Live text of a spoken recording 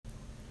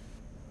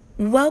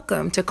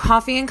Welcome to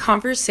Coffee and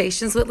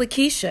Conversations with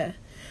Lakeisha.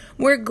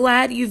 We're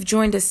glad you've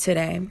joined us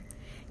today.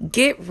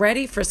 Get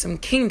ready for some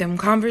kingdom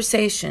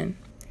conversation.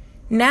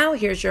 Now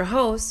here's your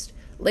host,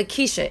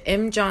 Lakeisha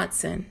M.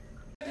 Johnson.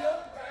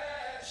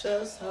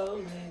 Just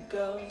Holy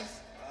Ghost,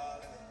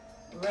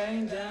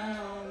 rain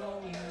down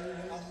on me.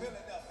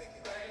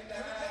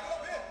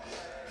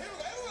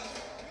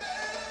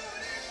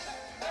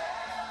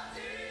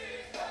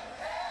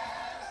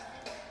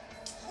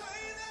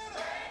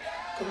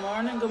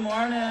 Good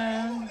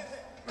morning.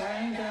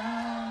 Rain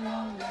down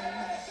on me.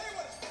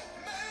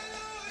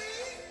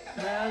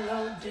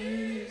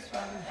 Melodies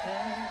from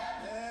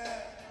heaven.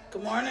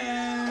 Good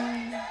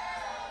morning.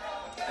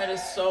 That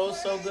is so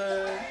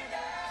good.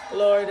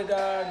 Glory to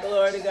God,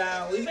 glory to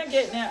God. We've been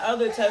getting in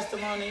other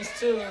testimonies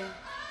too.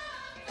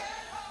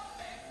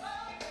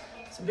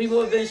 Some people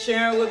have been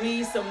sharing with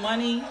me some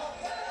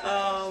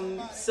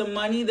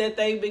money that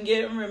they've been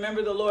getting.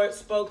 Remember, the Lord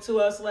spoke to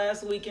us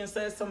last week and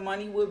said some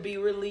money would be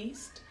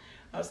released.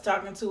 I was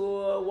talking to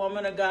a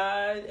woman of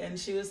God, and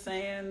she was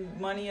saying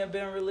money had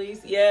been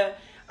released. Yeah,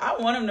 I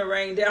want him to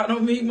rain down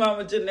on me,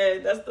 Mama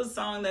Jeanette. That's the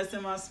song that's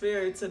in my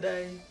spirit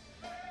today.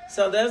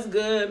 So that's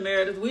good,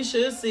 Meredith. We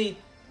should see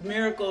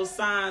miracles,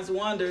 signs,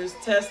 wonders,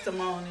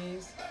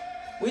 testimonies.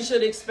 We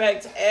should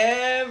expect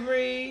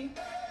every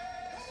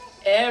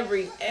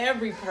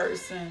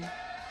person,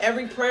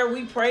 every prayer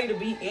we pray to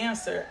be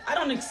answered. I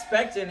don't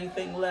expect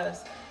anything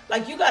less.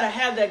 Like, you got to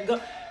have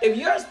that. If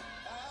yours,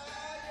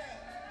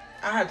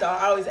 I have to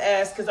always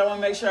ask because I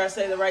want to make sure I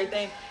say the right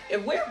thing.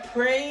 If we're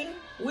praying,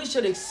 we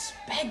should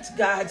expect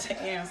God to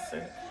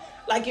answer.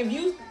 Like, if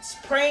you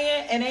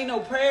praying and ain't no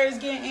prayers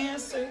getting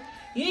answered,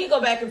 you need to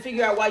go back and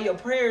figure out why your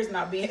prayer is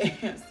not being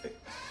answered.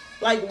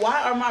 Like,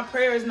 why are my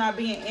prayers not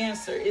being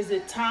answered? Is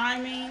it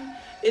timing?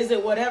 Is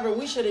it whatever?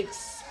 We should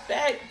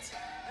expect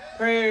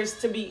prayers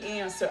to be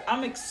answered.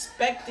 I'm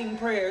expecting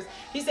prayers.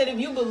 He said, if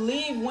you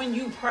believe when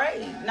you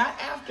pray, not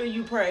after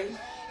you pray,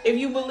 if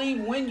you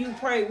believe when you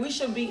pray, we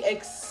should be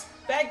expecting.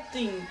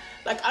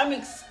 Like, I'm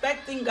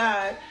expecting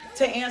God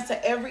to answer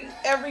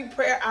every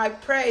prayer I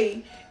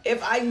pray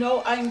if I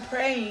know I'm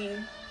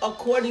praying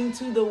according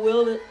to the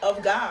will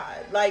of God.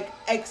 Like,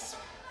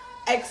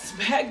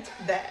 expect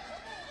that.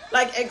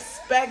 Like,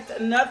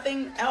 expect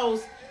nothing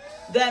else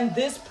than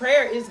this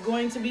prayer is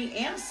going to be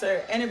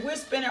answered. And if we're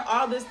spending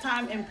all this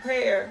time in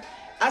prayer,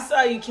 I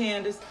saw you,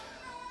 Candace.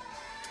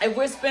 If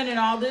we're spending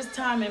all this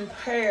time in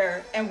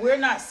prayer and we're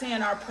not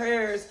seeing our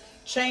prayers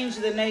change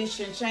the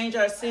nation, change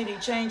our city,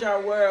 change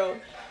our world,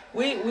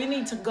 we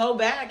need to go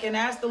back and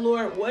ask the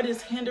Lord what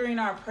is hindering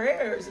our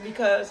prayers,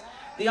 because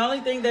the only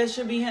thing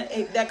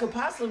that could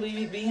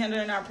possibly be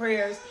hindering our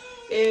prayers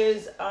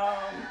is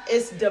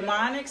it's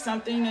demonic.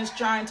 Something is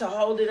trying to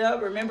hold it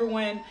up. Remember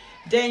when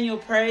Daniel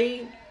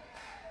prayed?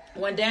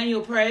 When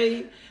Daniel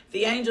prayed,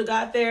 the angel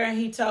got there and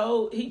he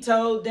told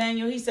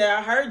Daniel, he said,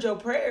 I heard your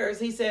prayers.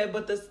 He said,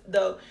 but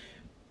the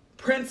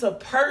prince of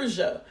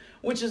Persia,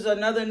 which is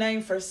another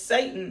name for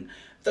Satan,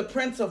 the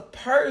prince of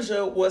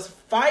Persia was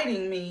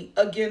fighting me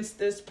against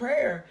this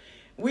prayer.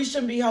 We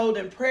should be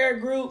holding prayer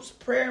groups,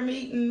 prayer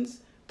meetings,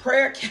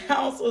 prayer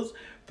councils,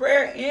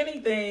 prayer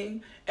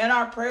anything, and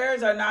our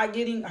prayers are not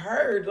getting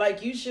heard.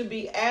 Like, you should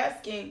be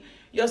asking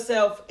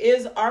yourself,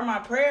 are my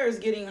prayers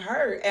getting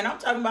heard? And I'm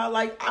talking about,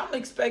 like, I'm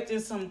expecting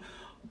some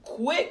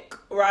quick,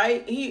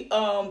 right?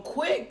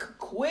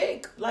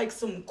 Like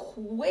some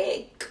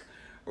quick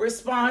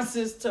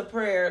responses to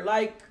prayer,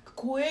 like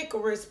quick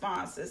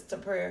responses to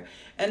prayer,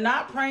 and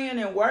not praying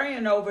and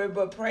worrying over it,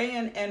 but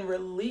praying and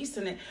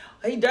releasing it.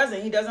 He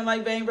doesn't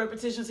like vain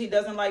repetitions. He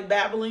doesn't like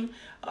babbling.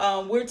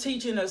 We're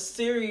teaching a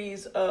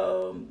series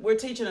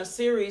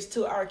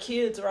to our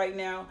kids right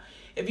now.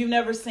 If you've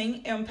never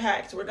seen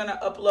Impact, we're going to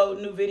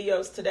upload new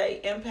videos today.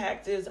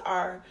 Impact is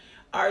our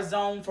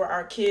zone for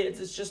our kids.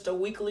 It's just a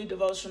weekly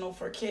devotional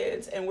for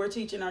kids, and we're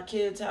teaching our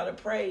kids how to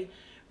pray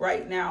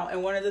right now.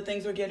 And one of the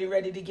things we're getting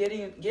ready to get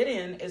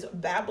in is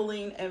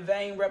babbling and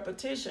vain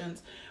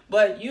repetitions.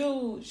 But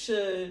you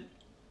should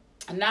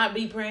not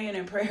be praying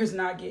and prayers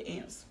not get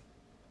answered.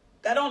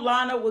 That don't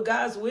line up with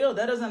God's will.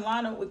 That doesn't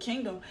line up with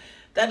kingdom.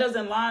 That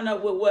doesn't line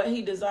up with what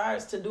he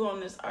desires to do on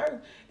this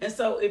earth. And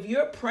so if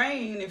you're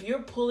praying, if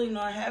you're pulling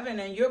on heaven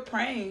and you're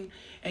praying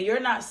and you're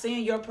not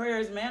seeing your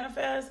prayers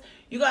manifest,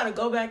 you got to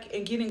go back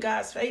and get in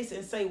God's face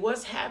and say,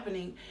 what's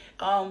happening?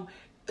 I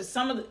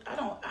wasn't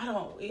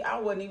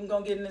even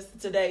going to get into this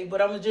today,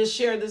 but I'm going to just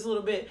share this a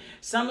little bit.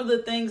 Some of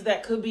the things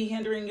that could be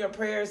hindering your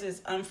prayers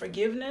is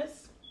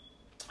unforgiveness.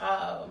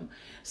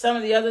 Some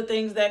of the other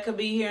things that could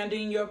be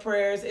hindering your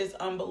prayers is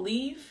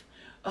unbelief.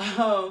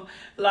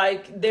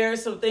 Like, there are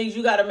some things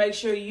you got to make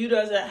sure you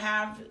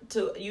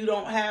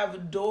don't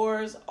have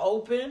doors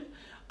open.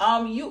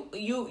 You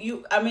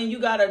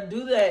got to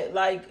do that.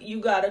 Like,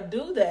 you got to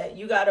do that.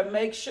 You got to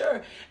make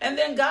sure. And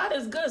then God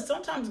is good.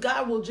 Sometimes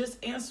God will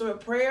just answer a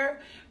prayer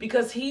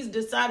because he's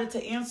decided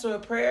to answer a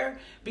prayer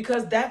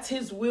because that's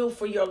his will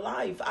for your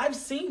life. I've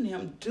seen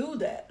him do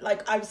that.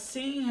 Like, I've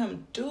seen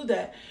him do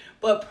that.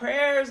 but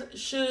prayers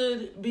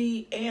should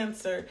be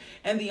answered.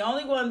 And the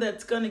only one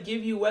that's going to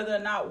give you whether or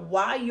not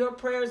why your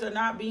prayers are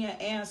not being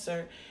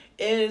answered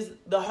is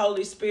the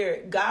Holy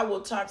Spirit. God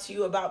will talk to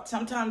you about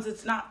sometimes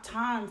it's not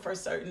time for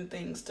certain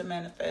things to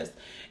manifest.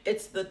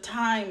 It's the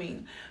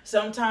timing.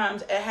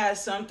 Sometimes it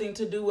has something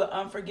to do with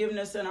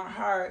unforgiveness in our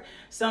heart.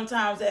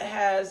 Sometimes it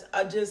has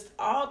just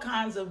all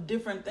kinds of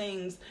different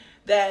things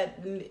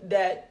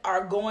that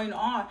are going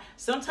on.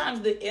 Sometimes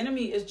the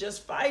enemy is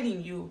just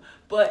fighting you,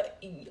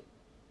 but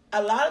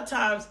a lot of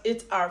times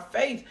it's our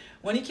faith.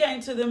 When he came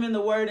to them in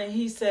the word and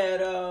he said,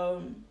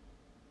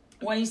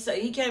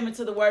 he came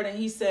into the word and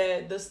he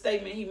said, the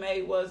statement he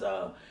made was,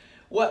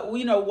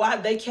 why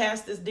they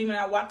cast this demon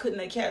out? Why couldn't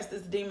they cast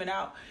this demon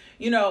out?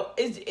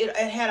 It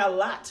had a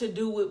lot to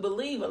do with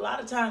belief. A lot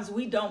of times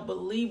we don't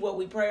believe what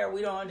we pray, or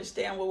we don't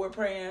understand what we're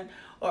praying,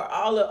 or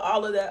all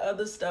of that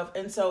other stuff.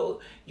 And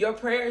so your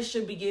prayers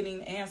should be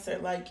getting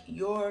answered. Like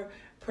your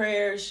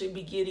prayers should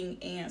be getting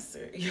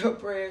answered. Your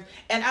prayers,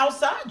 and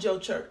outside your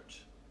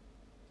church,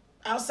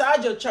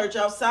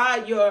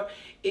 outside your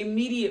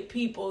immediate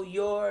people,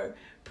 your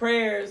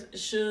prayers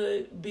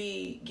should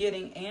be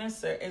getting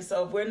answered. And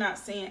so if we're not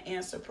seeing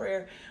answered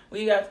prayer,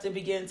 we have to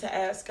begin to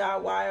ask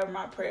God, why are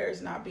my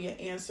prayers not being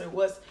answered?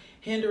 What's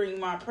hindering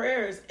my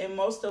prayers? And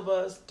most of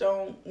us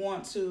don't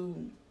want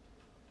to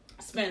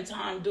spend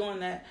time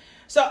doing that.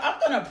 So I'm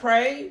going to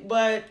pray,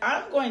 but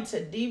I'm going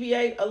to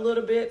deviate a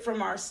little bit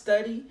from our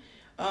study.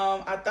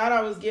 I thought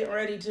I was getting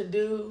ready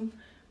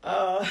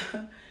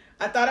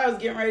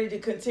to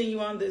continue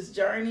on this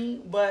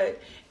journey,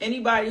 but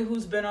anybody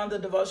who's been on the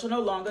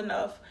devotional long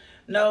enough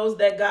knows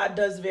that God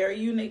does very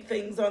unique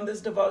things on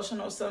this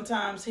devotional.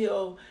 Sometimes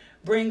he'll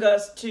bring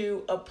us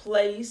to a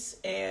place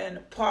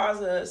and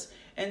pause us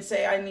and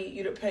say, I need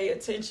you to pay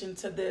attention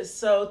to this.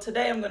 So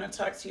today I'm going to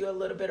talk to you a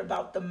little bit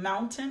about the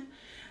mountain.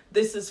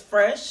 This is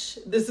fresh.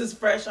 This is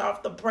fresh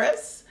off the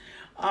press.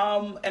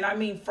 And I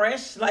mean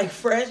fresh, like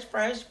fresh.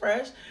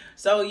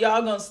 So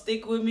y'all gonna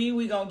stick with me.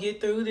 We gonna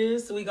get through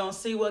this. We gonna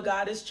see what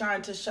God is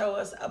trying to show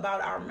us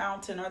about our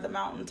mountain or the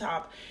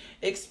mountaintop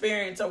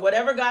experience or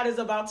whatever God is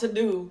about to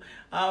do.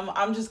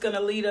 I'm just going to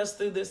lead us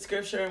through this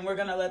scripture, and we're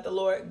going to let the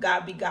Lord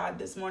God be God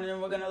this morning,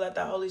 and we're going to let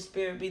the Holy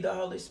Spirit be the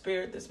Holy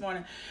Spirit this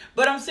morning.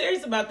 But I'm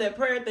serious about that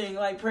prayer thing.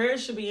 Like,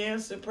 prayers should be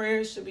answered.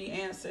 Prayers should be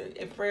answered.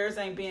 If prayers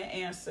ain't being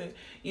answered,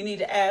 you need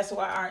to ask,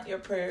 why aren't your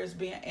prayers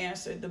being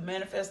answered? The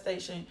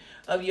manifestation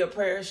of your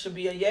prayers should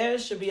be a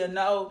yes, should be a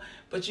no,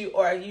 but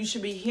you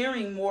should be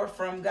hearing more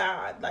from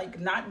God, like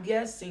not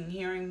guessing,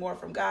 hearing more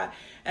from God.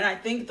 And I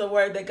think the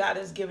word that God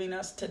is giving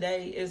us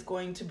today is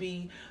going to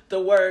be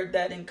the word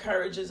that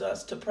encourages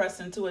us to press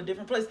into a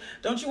different place.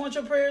 Don't you want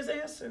your prayers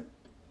answered?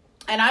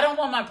 And I don't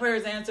want my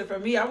prayers answered for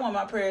me. I want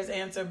my prayers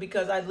answered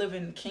because I live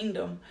in the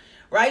kingdom,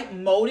 right?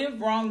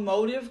 Wrong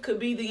motive could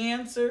be the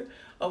answer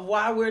of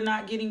why we're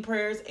not getting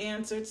prayers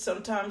answered.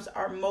 Sometimes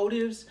our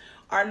motives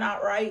are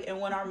not right. And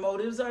when our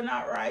motives are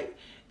not right,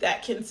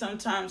 that can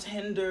sometimes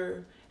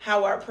hinder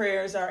how our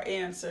prayers are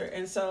answered.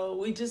 And so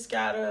we just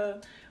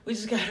gotta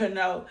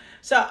know.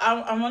 So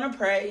I'm gonna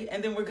pray,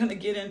 and then we're gonna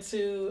get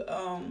into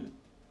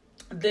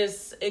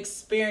this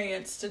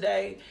experience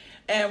today,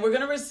 and we're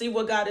gonna receive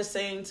what God is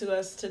saying to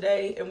us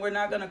today, and we're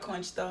not gonna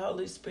quench the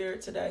Holy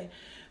Spirit today.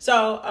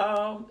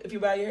 So if you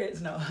bow your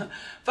heads, no.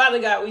 Father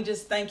God, we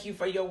just thank you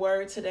for your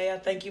word today. I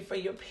thank you for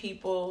your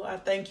people. I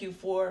thank you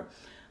for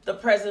the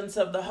presence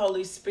of the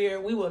Holy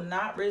Spirit. We will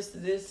not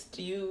resist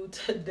you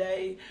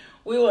today.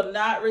 We will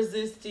not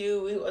resist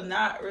you. We will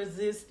not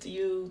resist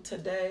you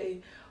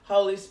today.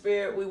 Holy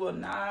Spirit, we will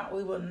not.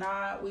 We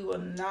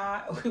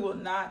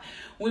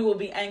will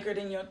be anchored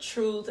in your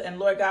truth. And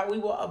Lord God, we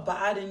will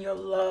abide in your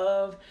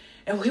love.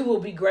 And we will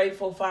be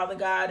grateful, Father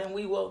God. And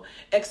we will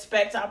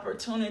expect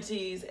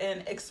opportunities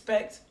and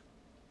expect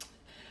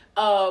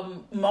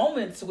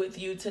moments with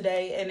you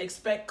today, and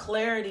expect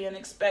clarity and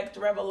expect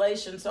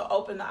revelation. So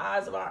open the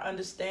eyes of our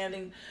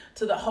understanding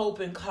to the hope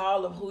and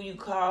call of who you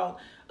call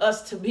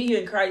us to be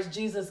in Christ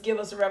Jesus. Give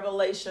us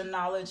revelation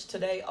knowledge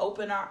today.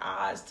 Open our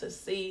eyes to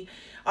see,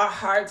 our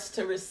hearts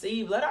to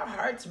receive. Let our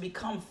hearts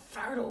become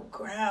fertile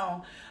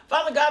ground.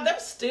 Father God,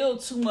 there's still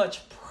too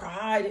much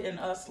pride in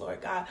us,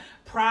 Lord God.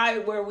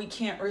 Pride where we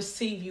can't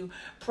receive you.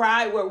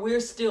 Pride where we're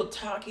still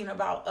talking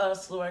about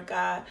us, Lord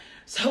God.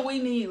 So we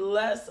need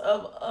less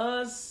of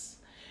us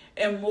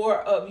and more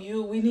of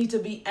you. We need to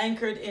be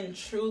anchored in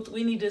truth.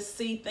 We need to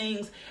see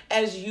things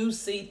as you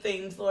see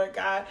things, Lord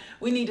God.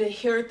 We need to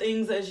hear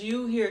things as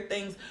you hear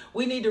things.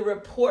 We need to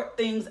report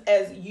things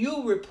as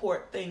you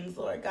report things,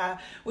 Lord God.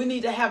 We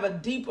need to have a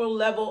deeper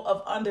level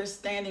of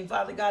understanding,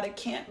 Father God. It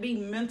can't be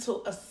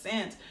mental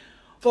assent.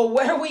 For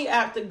where we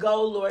have to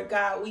go, Lord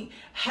God, we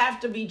have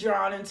to be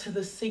drawn into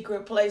the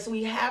secret place.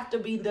 We have to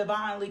be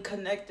divinely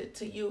connected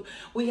to you.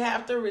 We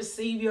have to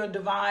receive your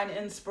divine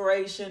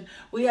inspiration.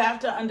 We have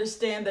to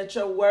understand that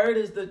your word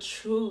is the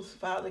truth,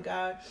 Father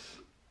God.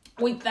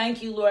 We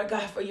thank you, Lord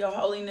God, for your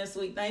holiness.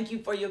 We thank you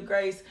for your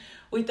grace.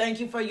 We thank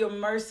you for your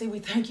mercy. We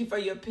thank you for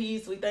your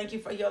peace. We thank you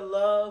for your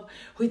love.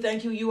 We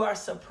thank you. You are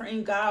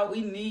supreme God.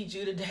 We need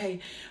you today.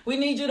 We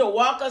need you to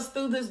walk us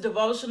through this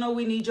devotional.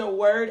 We need your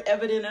word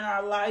evident in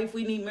our life.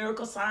 We need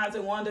miracle signs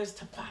and wonders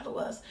to follow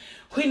us.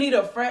 We need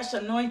a fresh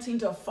anointing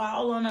to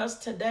fall on us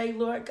today,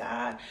 Lord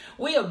God.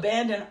 We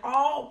abandon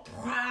all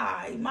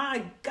pride.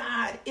 My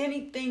God,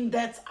 anything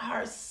that's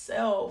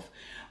ourself.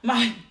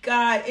 My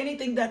God,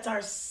 anything that's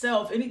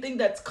ourself, anything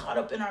that's caught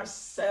up in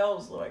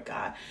ourselves, Lord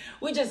God,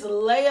 we just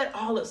lay it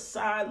all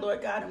aside,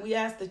 Lord God, and we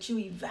ask that you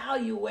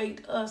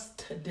evaluate us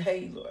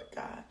today, Lord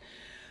God.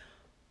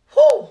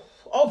 Whew.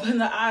 Open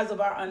the eyes of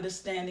our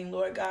understanding,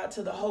 Lord God,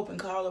 to the hope and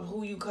call of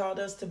who you called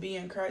us to be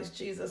in Christ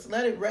Jesus.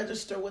 Let it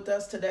register with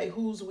us today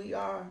whose we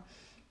are.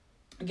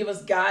 Give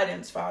us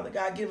guidance, Father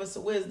God. Give us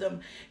wisdom.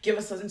 Give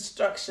us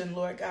instruction,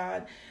 Lord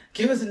God.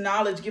 Give us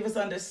knowledge. Give us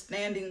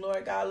understanding,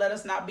 Lord God. Let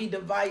us not be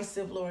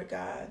divisive, Lord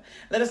God.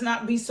 Let us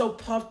not be so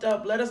puffed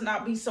up. Let us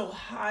not be so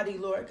haughty,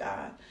 Lord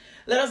God.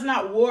 Let us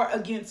not war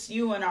against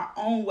you in our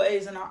own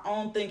ways, in our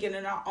own thinking,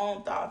 in our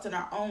own thoughts, in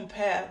our own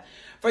path.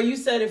 For you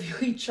said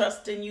if we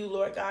trust in you,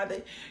 Lord God,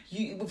 that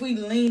if we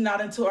lean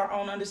not into our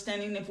own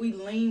understanding, if we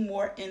lean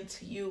more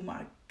into you,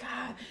 my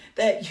God,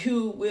 that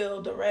you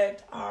will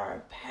direct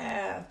our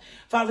path.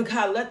 Father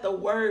God, let the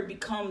word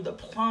become the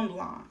plumb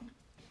line.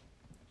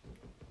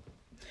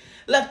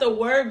 Let the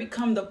word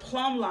become the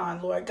plumb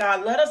line, Lord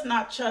God. Let us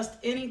not trust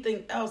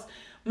anything else.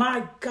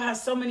 My God,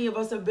 so many of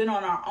us have been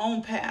on our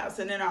own paths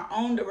and in our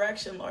own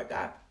direction, Lord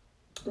God.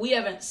 We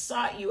haven't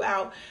sought you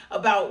out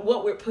about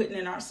what we're putting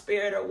in our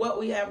spirit or what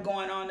we have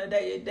going on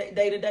day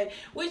to day.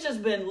 We've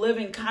just been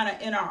living kind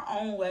of in our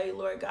own way,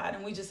 Lord God,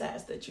 and we just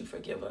ask that you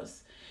forgive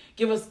us.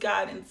 Give us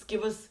guidance.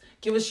 Give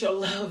us your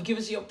love. Give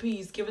us your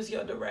peace. Give us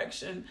your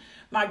direction.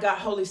 My God,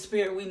 Holy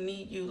Spirit, we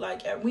need you.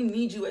 We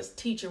need you as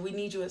teacher. We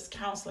need you as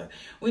counselor.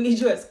 We need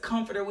you as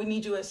comforter. We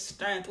need you as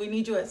strength. We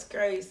need you as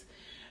grace.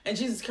 And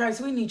Jesus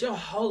Christ, we need your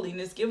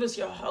holiness. Give us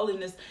your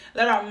holiness.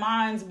 Let our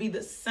minds be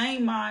the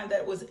same mind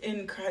that was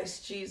in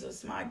Christ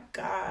Jesus, my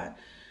God.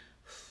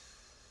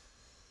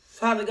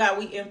 Father God,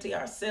 we empty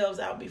ourselves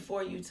out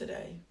before you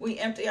today. We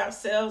empty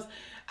ourselves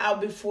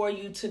out before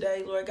you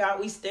today, Lord God.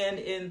 We stand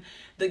in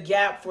the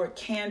gap for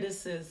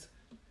Candace's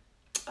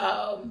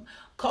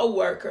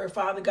co-worker,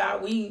 Father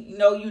God. We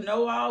know you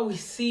know all.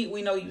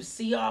 We know you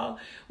see all.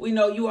 We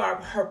know you are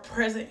her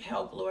present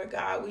help, Lord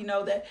God. We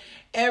know that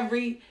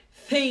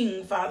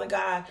everything, Father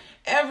God,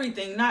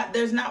 everything,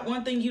 there's not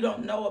one thing you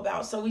don't know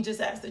about. So we just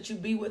ask that you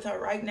be with her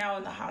right now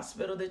in the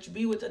hospital, that you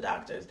be with the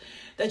doctors,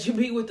 that you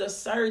be with the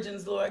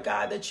surgeons, Lord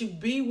God, that you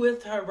be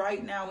with her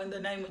right now in the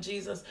name of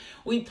Jesus.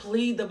 We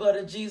plead the blood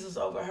of Jesus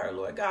over her,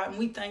 Lord God. And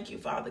we thank you,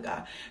 Father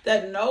God,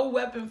 that no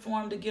weapon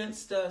formed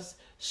against us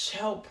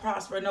shall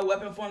prosper. No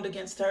weapon formed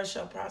against her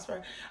shall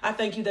prosper. I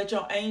thank you that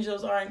your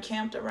angels are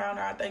encamped around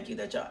her. I thank you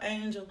that your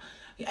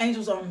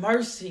angels are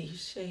mercy.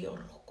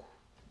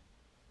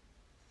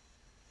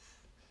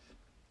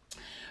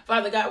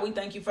 Father God, we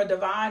thank you for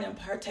divine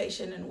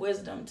impartation and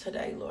wisdom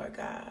today, Lord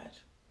God.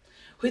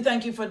 We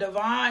thank you for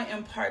divine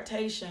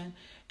impartation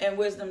and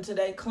wisdom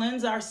today.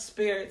 Cleanse our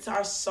spirits,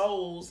 our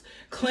souls.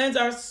 Cleanse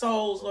our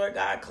souls, Lord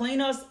God. Clean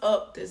us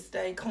up this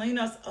day. Clean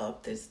us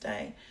up this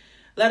day.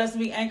 Let us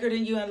be anchored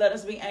in you and let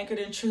us be anchored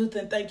in truth.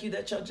 And thank you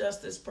that your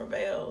justice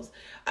prevails.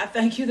 I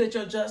thank you that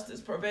your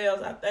justice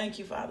prevails. I thank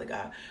you, Father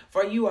God,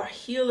 for you are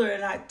healer.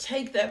 And I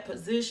take that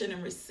position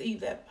and receive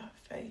that by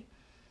faith.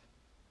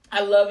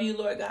 I love you,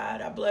 Lord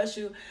God. I bless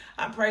you.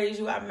 I praise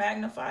you. I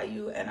magnify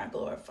you and I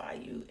glorify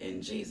you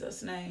in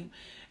Jesus' name.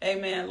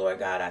 Amen. Lord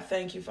God, I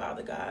thank you,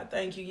 Father God.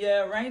 Thank you.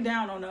 Yeah, rain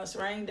down on us.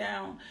 Rain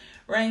down.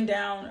 Rain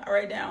down.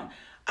 Rain down.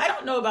 I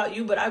don't know about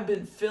you, but I've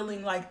been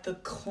feeling like the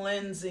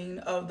cleansing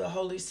of the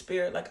Holy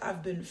Spirit. Like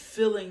I've been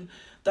feeling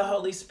the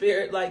Holy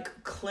Spirit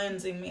like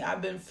cleansing me.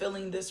 I've been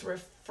feeling this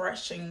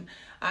refreshing.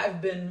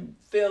 I've been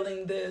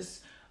feeling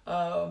this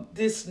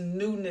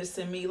newness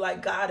in me.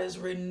 Like God is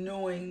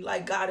renewing.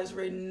 Like God is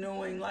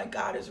renewing. Like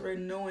God is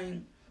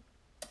renewing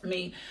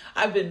me.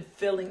 I've been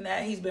feeling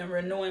that. He's been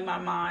renewing my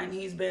mind.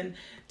 He's been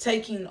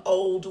taking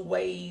old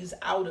ways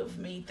out of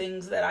me.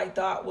 Things that I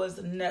thought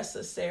was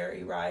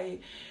necessary,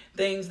 right?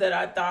 Things that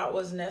I thought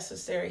was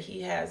necessary,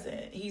 he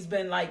hasn't. He's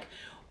been like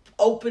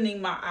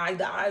opening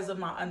the eyes of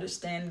my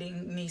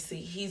understanding,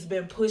 Nisi. He's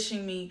been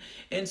pushing me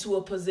into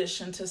a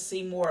position to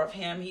see more of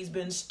him. He's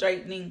been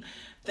straightening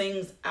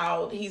things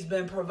out. He's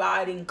been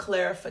providing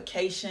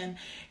clarification.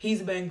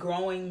 He's been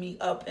growing me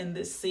up in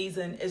this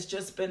season. It's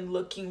just been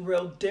looking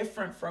real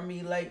different for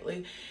me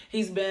lately.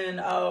 He's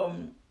been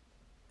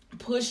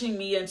pushing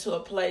me into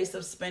a place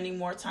of spending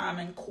more time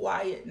in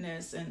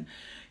quietness and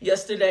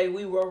yesterday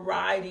we were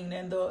riding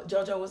and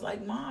JoJo was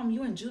like, Mom,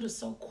 you and Judah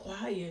so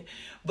quiet.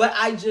 But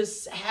I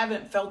just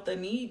haven't felt the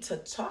need to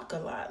talk a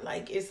lot.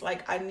 Like, it's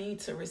like I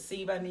need to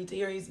receive, I need to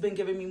hear. He's been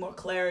giving me more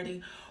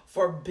clarity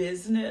for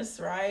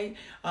business, right?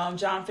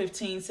 John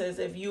 15 says,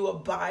 if you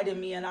abide in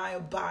me and I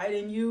abide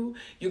in you,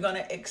 you're going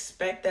to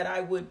expect that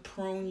I would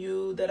prune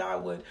you, that I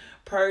would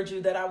purge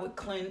you, that I would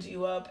cleanse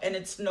you up. And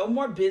it's no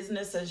more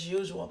business as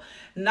usual.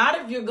 Not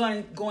if you're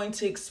going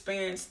to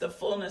experience the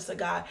fullness of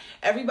God.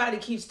 Everybody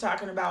keeps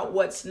talking about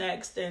what's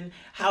next and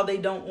how they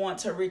don't want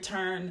to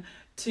return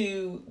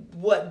to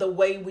what the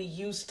way we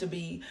used to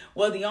be.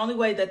 Well, the only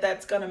way that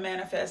that's going to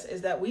manifest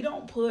is that we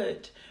don't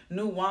put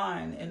new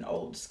wine in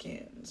old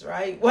skins,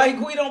 right?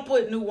 Like, we don't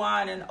put new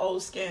wine in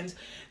old skins,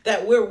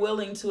 that we're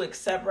willing to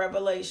accept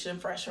revelation,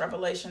 fresh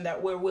revelation,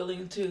 that we're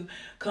willing to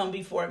come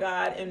before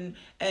God and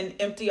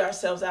empty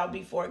ourselves out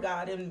before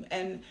God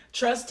and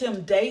trust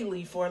him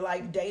daily for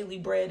like daily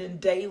bread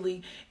and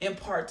daily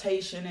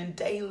impartation and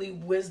daily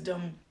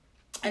wisdom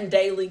and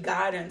daily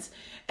guidance.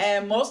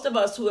 And most of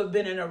us who have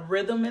been in a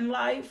rhythm in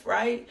life,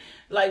 right?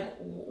 Like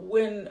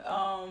when,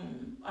 I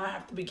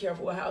have to be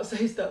careful with how I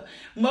say stuff.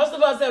 Most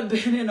of us have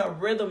been in a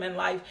rhythm in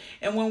life.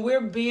 And when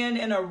we're being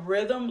in a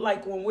rhythm,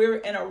 like when we're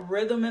in a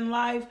rhythm in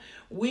life,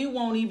 we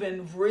won't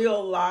even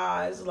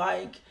realize,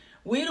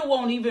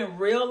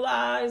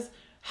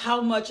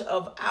 how much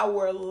of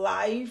our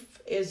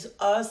life is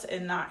us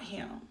and not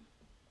him.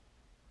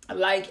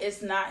 Like,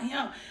 it's not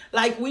him.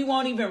 Like, we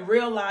won't even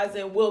realize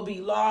it. We'll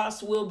be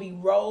lost. We'll be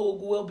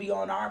rogue. We'll be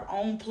on our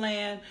own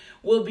plan.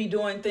 We'll be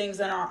doing things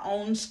in our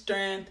own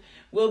strength.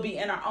 We'll be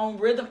in our own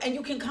rhythm. And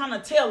you can kind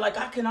of tell, I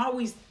can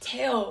always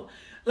tell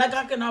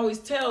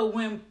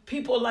when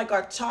people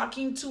are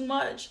talking too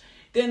much,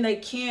 then they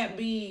can't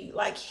be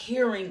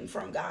hearing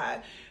from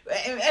God.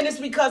 And it's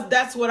because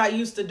that's what I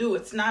used to do.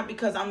 It's not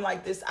because I'm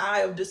this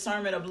eye of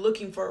discernment of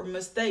looking for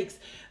mistakes.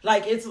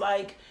 It's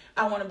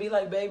I want to be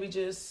baby,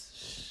 just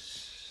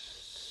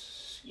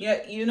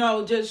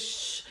just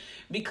shh.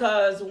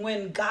 Because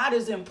when God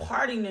is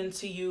imparting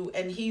into you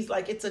and he's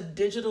it's a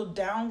digital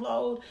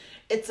download,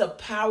 it's a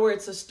power,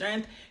 it's a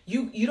strength.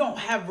 You don't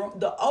have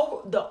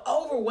the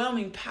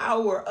overwhelming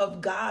power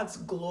of God's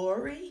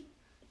glory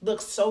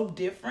looks so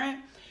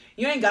different.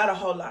 You ain't got a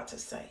whole lot to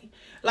say.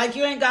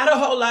 You ain't got a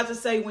whole lot to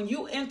say when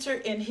you enter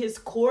in his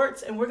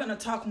courts. And we're going to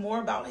talk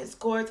more about his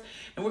courts.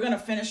 And we're going to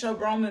finish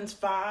up Romans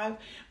 5.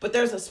 But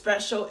there's a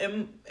special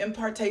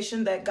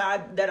impartation that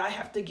I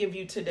have to give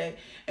you today.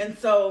 And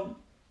so,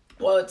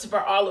 it's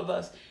for all of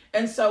us.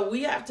 And so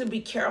we have to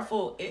be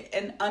careful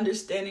in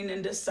understanding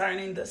and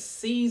discerning the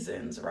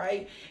seasons,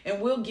 right?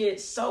 And we'll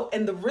get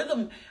and the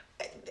rhythm...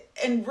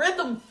 And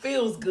rhythm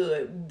feels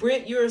good.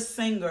 Britt, you're a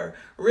singer.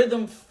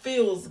 Rhythm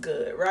feels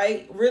good,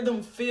 right?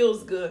 Rhythm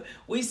feels good.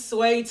 We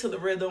sway to the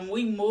rhythm.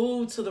 We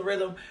move to the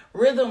rhythm.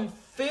 Rhythm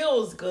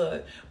feels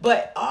good.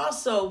 But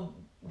also,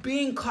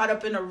 being caught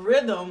up in a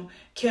rhythm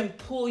can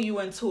pull you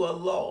into a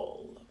lull.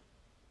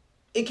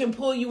 It can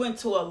pull you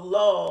into a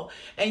lull,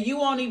 and you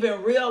won't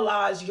even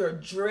realize you're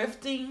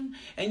drifting,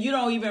 and you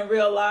don't even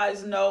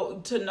realize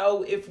know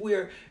if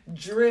we're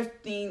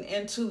drifting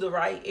into the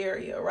right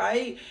area,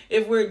 right?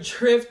 If we're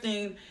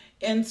drifting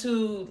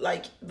into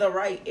the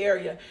right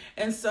area.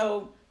 And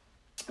so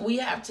we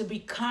have to be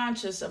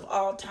conscious of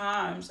all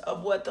times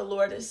of what the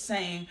Lord is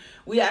saying.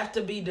 We have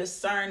to be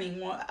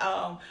discerning.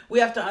 We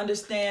have to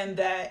understand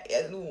that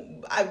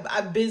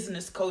I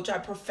business coach, I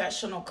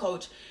professional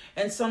coach.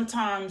 And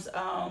sometimes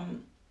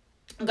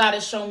God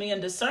has shown me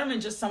in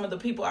discernment, just some of the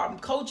people I'm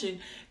coaching,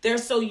 they're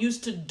so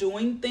used to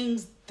doing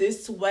things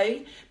this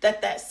way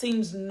that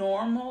seems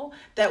normal,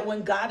 that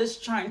when God is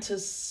trying to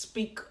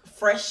speak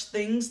fresh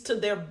things to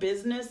their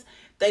business,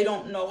 they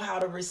don't know how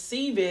to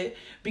receive it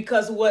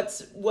because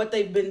what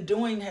they've been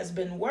doing has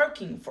been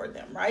working for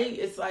them, right?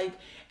 It's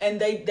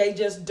and they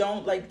just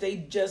don't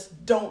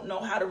know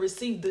how to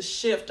receive the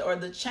shift or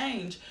the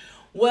change.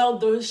 Well,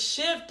 the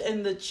shift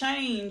and the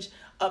change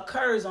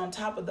occurs on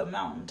top of the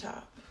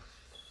mountaintop.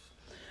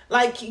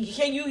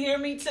 Can you hear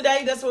me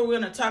today? That's what we're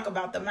going to talk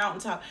about, the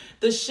mountaintop.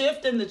 The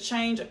shift and the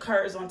change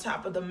occurs on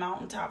top of the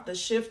mountaintop. The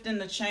shift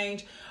and the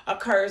change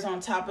occurs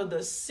on top of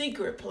the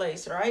secret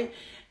place, right?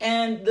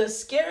 And the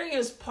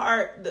scariest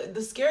part,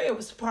 the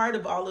scariest part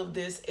of all of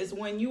this is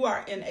when you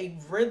are in a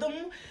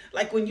rhythm,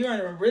 when you're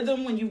in a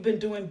rhythm, when you've been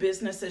doing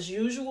business as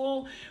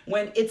usual,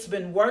 when it's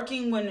been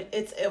working, when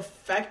it's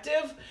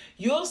effective,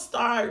 you'll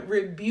start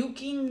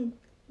rebuking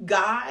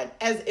God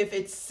as if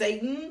it's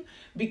Satan,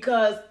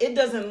 because it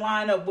doesn't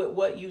line up with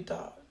what you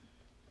thought.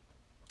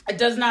 It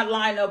does not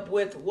line up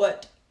with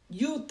what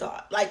you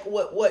thought,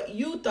 what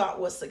you thought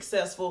was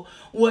successful,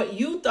 what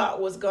you thought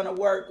was going to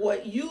work,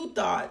 what you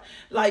thought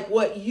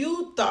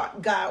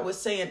God was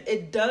saying.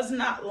 It does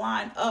not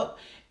line up.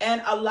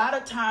 And a lot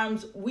of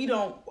times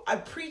I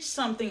preached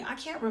something, I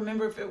can't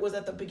remember if it was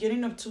at the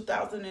beginning of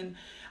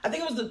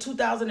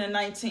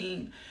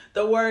 2019,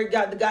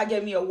 God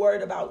gave me a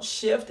word about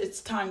shift.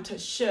 It's time to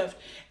shift.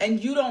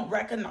 And you don't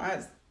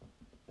recognize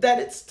that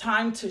it's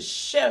time to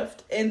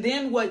shift. And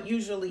then what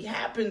usually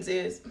happens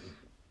is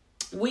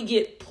we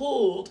get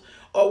pulled,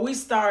 or we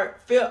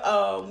start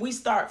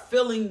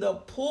feeling the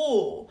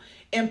pull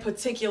in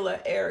particular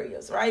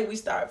areas, right? We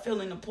start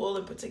feeling the pull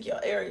in particular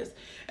areas.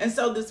 And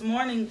so this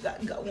morning,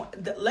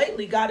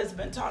 lately, God has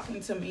been talking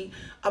to me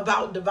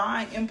about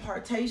divine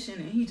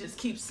impartation. And he just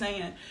keeps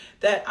saying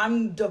that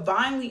I'm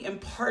divinely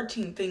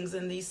imparting things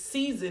in this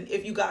season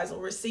if you guys will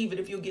receive it,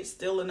 if you'll get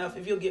still enough,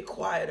 if you'll get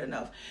quiet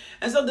enough.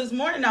 And so this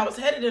morning I was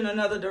headed in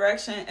another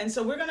direction. And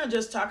so we're going to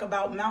just talk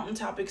about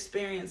mountaintop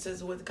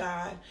experiences with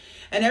God.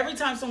 And every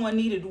time someone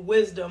needed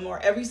wisdom, or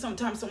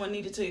time someone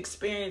needed to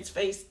experience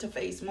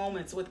face-to-face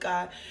moments with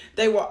God,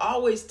 they were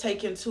always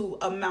taken to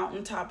a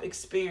mountaintop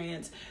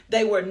experience.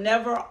 They were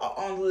never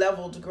on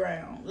leveled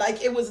ground.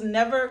 Like it was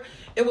never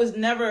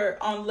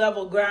on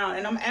level ground.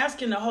 And I'm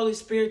asking the Holy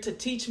Spirit to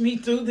teach me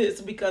through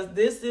this, because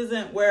this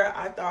isn't where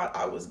I thought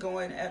I was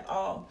going at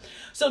all.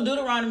 So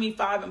Deuteronomy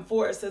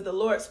 5:4, it says, the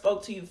Lord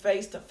spoke to you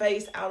face to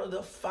face out of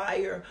the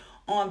fire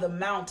on the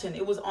mountain.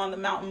 It was on the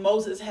mountain.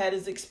 Moses had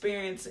his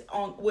experience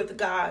with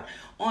God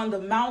on the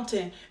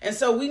mountain. And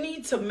so we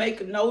need to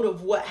make note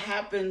of what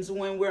happens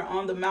when we're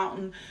on the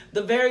mountain.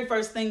 The very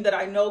first thing that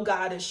I know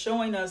God is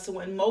showing us,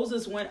 when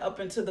Moses went up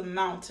into the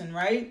mountain,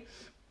 right?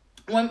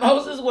 When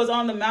Moses was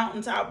on the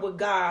mountaintop with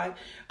God,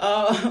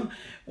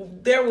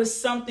 there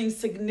was something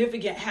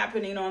significant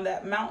happening on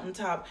that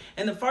mountaintop.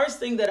 And the first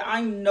thing that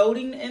I'm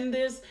noting in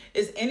this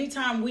is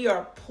anytime we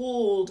are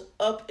pulled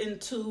up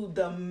into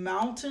the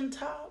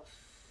mountaintop,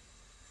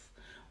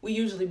 we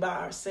usually by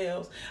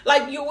ourselves.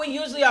 We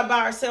usually are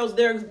by ourselves.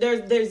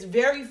 There's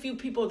very few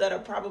people that are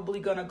probably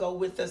going to go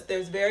with us.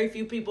 There's very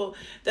few people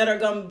that are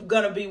going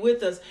to be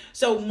with us.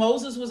 So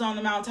Moses was on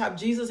the mountaintop.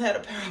 Jesus had a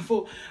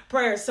powerful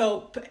prayer.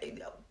 So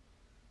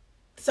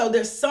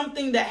there's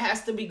something that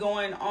has to be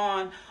going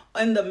on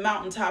in the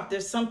mountaintop.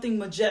 There's something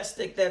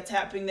majestic that's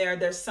happening there.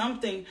 There's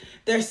something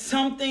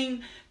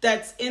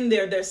that's in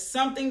there. There's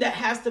something that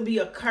has to be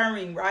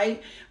occurring,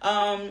 right?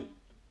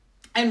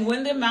 And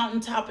when the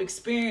mountaintop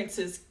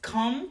experiences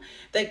come,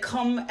 they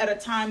come at a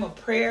time of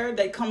prayer.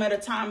 They come at a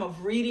time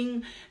of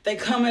reading. They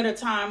come at a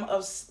time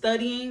of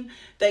studying.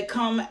 They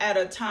come at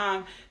a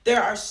time.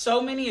 There are so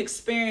many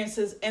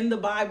experiences in the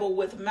Bible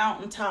with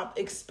mountaintop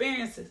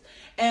experiences.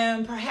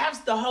 And perhaps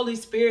the Holy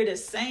Spirit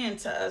is saying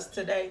to us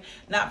today,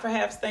 not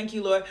perhaps, thank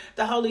you, Lord.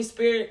 The Holy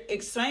Spirit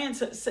is saying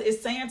to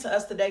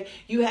us today,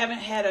 you haven't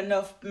had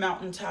enough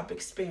mountaintop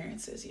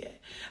experiences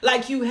yet.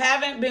 Like you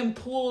haven't been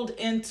pulled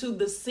into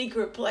the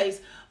secret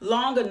place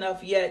long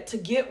enough yet to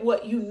get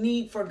what you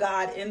need for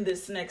God in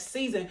this next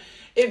season.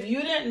 If you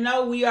didn't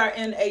know, we are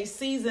in a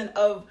season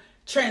of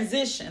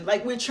transition.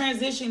 Like we're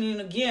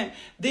transitioning again.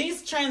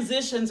 These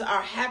transitions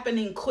are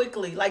happening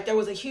quickly. Like there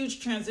was a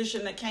huge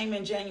transition that came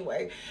in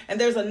January,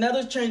 and there's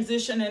another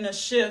transition and a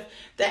shift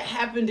that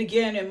happened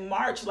again in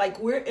March. Like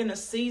we're in a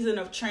season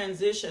of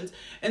transitions.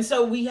 And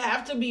so we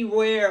have to be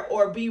aware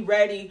or be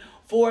ready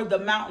for the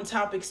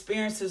mountaintop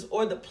experiences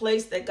or the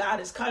place that God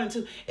is calling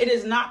to. It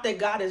is not that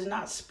God is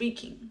not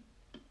speaking.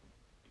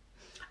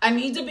 I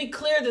need to be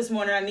clear this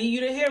morning. I need you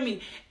to hear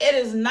me. It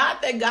is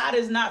not that God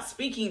is not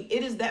speaking.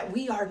 It is that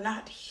we are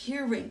not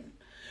hearing.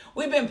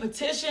 We've been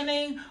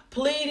petitioning,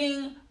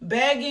 pleading,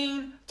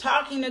 begging,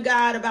 talking to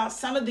God about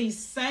some of these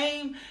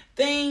same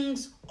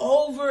things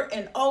over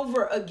and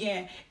over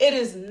again. It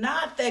is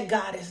not that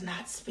God is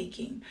not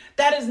speaking.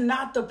 That is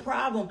not the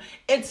problem.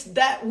 It's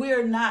that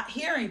we're not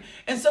hearing.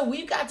 And so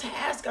we've got to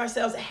ask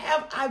ourselves,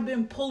 have I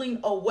been pulling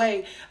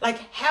away? Like,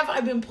 have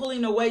I been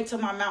pulling away to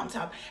my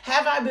mountaintop?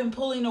 Have I been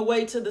pulling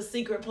away to the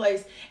secret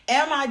place?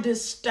 Am I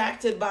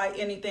distracted by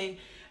anything?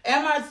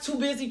 Am I too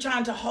busy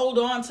trying to hold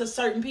on to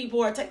certain people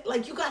or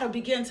you got to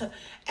begin to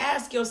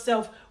ask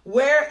yourself,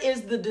 where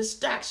is the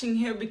distraction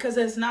here? Because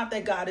it's not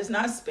that God is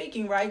not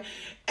speaking, right?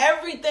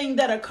 Everything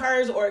that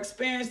occurs or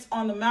experienced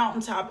on the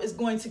mountaintop is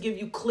going to give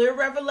you clear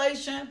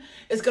revelation.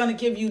 It's going to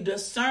give you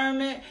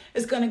discernment.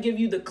 It's going to give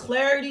you the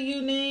clarity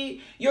you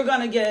need. You're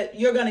going to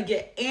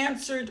get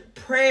answered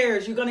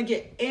prayers. You're going to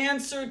get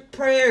answered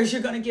prayers.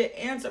 You're going to get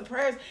answered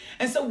prayers.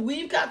 And so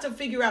we've got to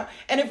figure out,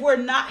 and if we're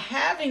not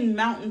having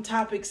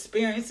mountaintop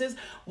experiences,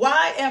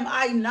 why am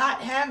I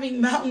not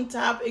having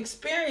mountaintop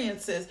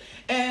experiences?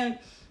 And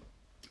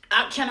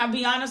can I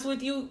be honest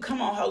with you?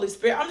 Come on, Holy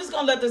Spirit. I'm just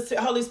going to let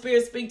the Holy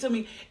Spirit speak to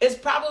me. It's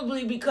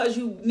probably because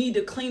you need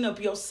to clean up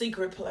your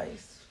secret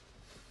place.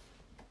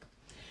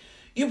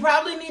 You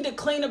probably need to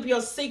clean up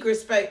your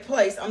secret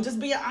place. I'm just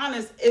being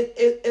honest.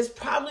 It's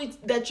probably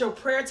that your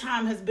prayer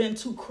time has been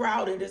too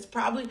crowded. It's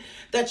probably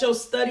that your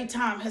study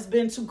time has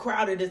been too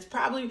crowded. It's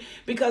probably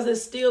because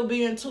it's still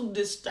being too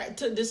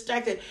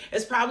distracted.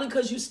 It's probably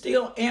because you're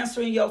still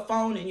answering your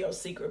phone in your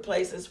secret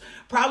place. It's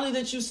probably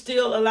that you're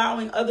still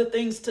allowing other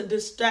things to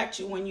distract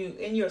you when you're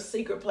in your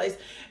secret place.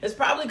 It's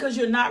probably because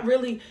you're not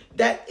really,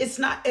 that it's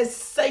not as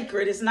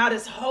sacred. It's not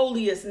as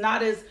holy. It's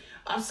not as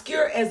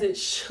obscure as it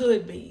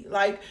should be.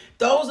 Like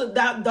those are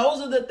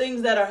the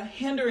things that are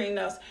hindering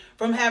us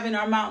from having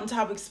our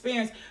mountaintop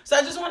experience. So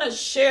I just want to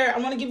share, I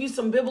want to give you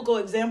some biblical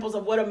examples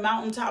of what a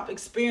mountaintop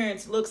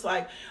experience looks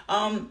like.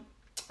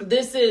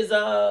 this is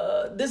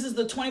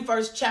the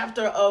 21st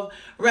chapter of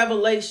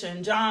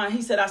Revelation. John,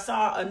 he said, I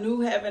saw a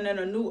new heaven and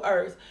a new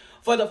earth.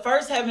 For the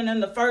first heaven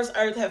and the first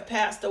earth have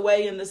passed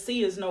away, and the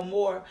sea is no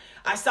more.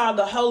 I saw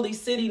the holy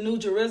city, New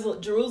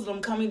Jerusalem,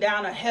 coming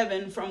down to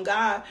heaven from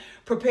God,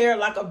 prepared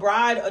like a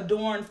bride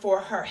adorned for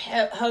her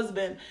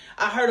husband.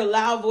 I heard a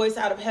loud voice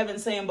out of heaven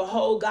saying,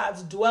 behold,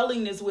 God's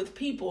dwelling is with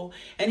people,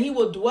 and he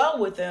will dwell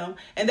with them,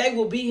 and they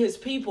will be his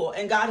people,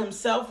 and God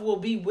himself will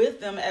be with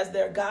them as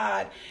their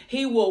God.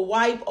 He will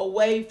wipe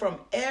away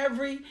from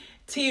every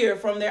tear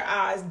from their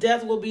eyes.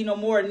 Death will be no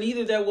more,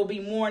 neither there will be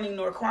mourning,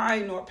 nor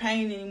crying, nor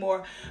pain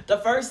anymore. The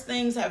first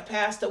things have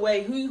passed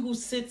away. He who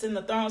sits in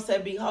the throne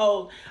said,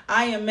 behold,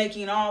 I am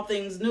making all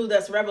things new.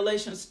 That's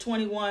Revelations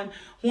 21,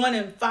 1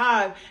 and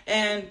 5.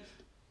 And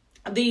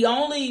the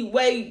only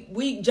way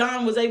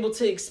John was able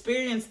to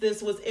experience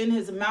this was in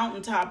his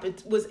mountaintop.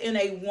 It was in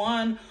a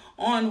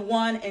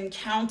one-on-one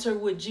encounter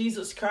with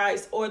Jesus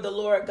Christ, or the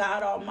Lord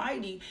God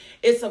Almighty.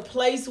 It's a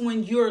place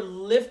when you're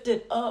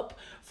lifted up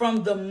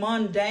from the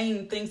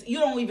mundane things. You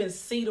don't even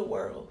see the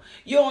world.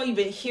 You don't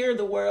even hear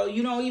the world.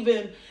 You don't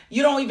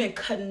even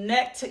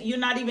connect. You're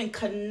not even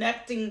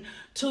connecting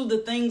to the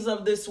things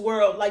of this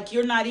world. Like,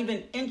 you're not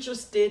even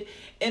interested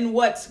in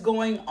what's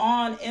going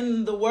on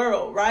in the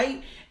world,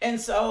 right? And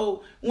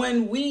so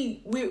when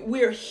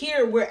we're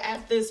here, we're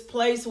at this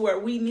place where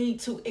we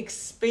need to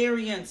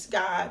experience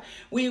God.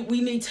 We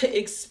need to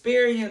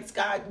experience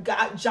God.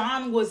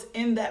 John was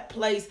in that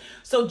place.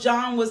 So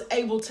John was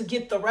able to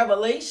get the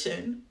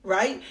revelation,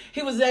 right?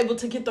 He was able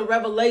to get the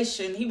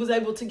revelation. He was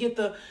able to get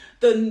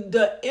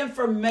the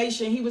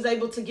information. He was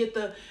able to get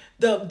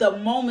the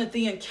moment,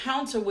 the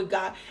encounter with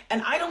God.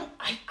 And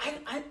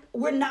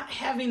we're not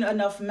having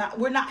enough.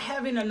 We're not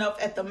having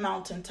enough at the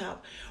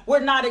mountaintop. We're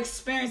not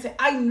experiencing.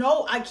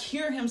 I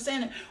hear him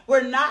saying it.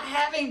 We're not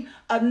having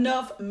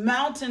enough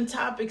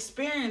mountaintop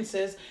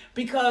experiences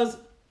because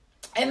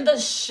in the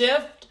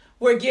shift,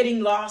 we're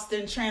getting lost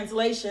in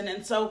translation.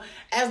 And so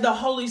as the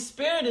Holy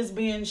Spirit is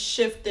being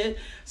shifted,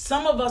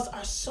 some of us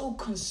are so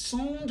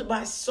consumed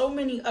by so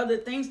many other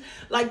things,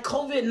 like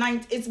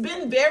COVID-19. It's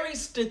been very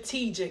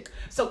strategic.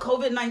 So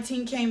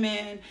COVID-19 came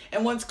in,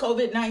 and once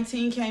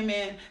COVID-19 came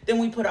in, then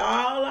we put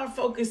all our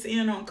focus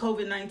in on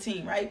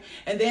COVID-19, right?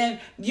 And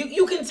then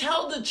you can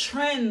tell the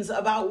trends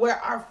about where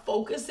our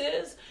focus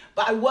is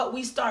by what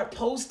we start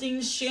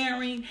posting,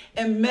 sharing,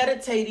 and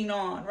meditating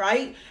on,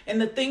 right? And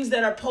the things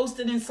that are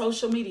posted in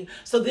social media.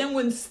 So then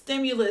when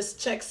stimulus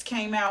checks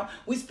came out,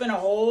 we spent a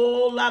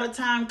whole lot of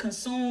time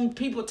consumed,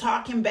 people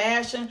talking,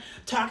 bashing,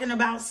 talking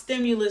about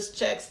stimulus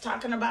checks,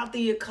 talking about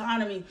the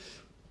economy.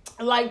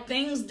 Like,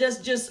 things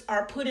just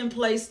are put in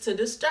place to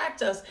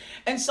distract us.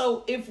 And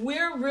so if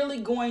we're really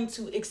going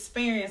to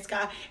experience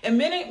God, and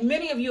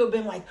many of you have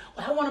been like,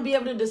 well, I want to be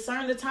able to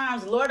discern the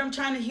times. Lord, I'm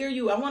trying to hear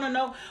you. I want to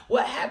know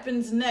what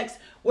happens next.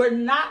 We're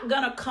not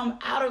going to come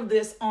out of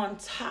this on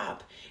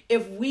top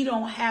if we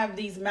don't have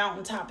these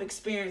mountaintop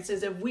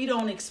experiences, if we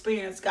don't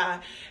experience God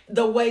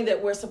the way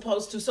that we're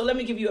supposed to. So let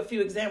me give you a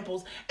few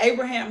examples.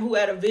 Abraham, who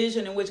had a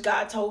vision in which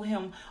God told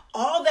him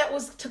all that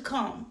was to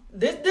come.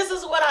 This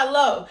is what I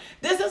love.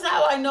 This is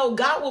how I know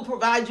God will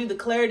provide you the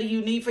clarity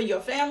you need for your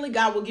family.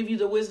 God will give you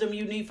the wisdom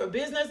you need for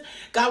business.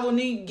 God will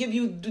give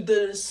you the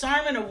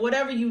discernment of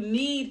whatever you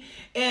need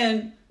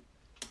in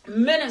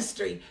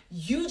ministry.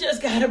 You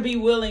just got to be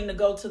willing to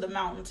go to the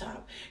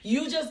mountaintop.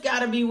 You just got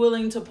to be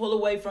willing to pull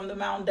away from the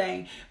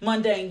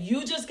mundane.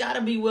 You just got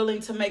to be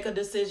willing to make a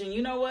decision.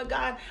 You know what,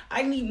 God?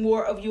 I need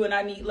more of you and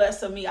I need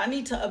less of me. I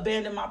need to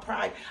abandon my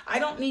pride. I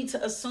don't need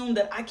to assume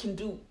that I can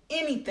do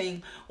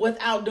anything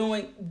without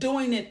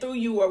doing it through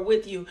you or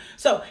with you.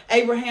 So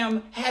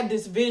Abraham had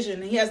this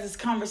vision. He has this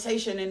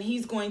conversation, and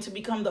he's going to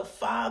become the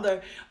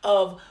father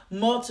of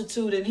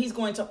multitude, and he's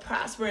going to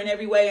prosper in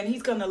every way, and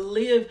he's going to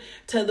live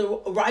to the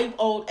ripe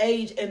old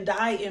age and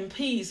die in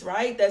peace,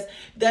 right?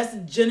 That's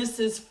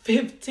Genesis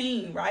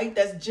 15, right?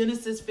 That's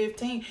Genesis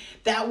 15.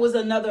 That was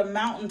another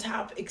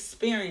mountaintop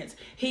experience.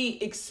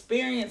 He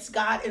experienced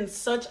God in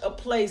such a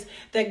place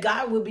that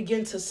God would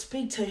begin to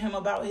speak to him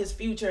about his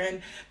future,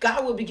 and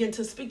God would begin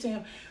to speak to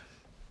him.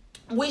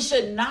 We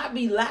should not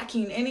be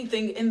lacking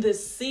anything in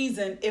this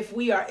season if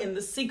we are in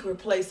the secret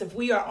place, if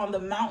we are on the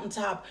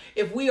mountaintop,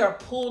 if we are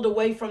pulled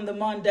away from the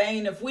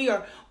mundane, if we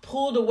are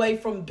pulled away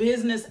from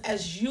business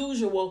as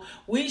usual.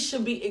 We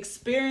should be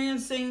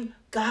experiencing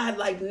God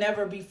like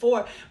never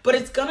before. But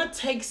it's gonna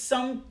take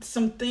some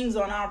things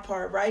on our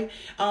part, right?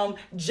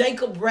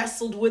 Jacob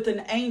wrestled with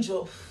an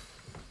angel.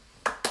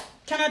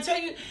 Can I tell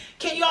you?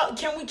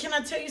 Can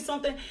I tell you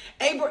something?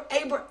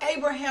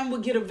 Abraham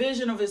would get a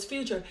vision of his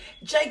future.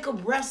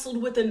 Jacob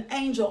wrestled with an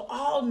angel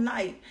all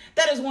night.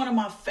 That is one of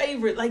my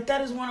favorite.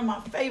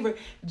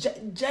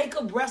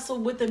 Jacob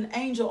wrestled with an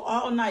angel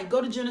all night.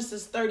 Go to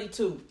Genesis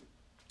 32.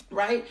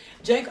 Right?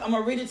 I'm going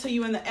to read it to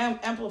you in the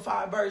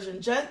Amplified version.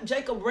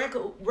 Jacob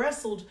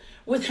wrestled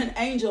with an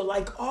angel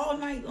like all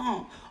night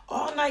long.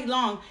 All night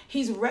long,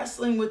 he's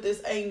wrestling with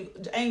this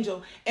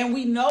angel. And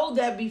we know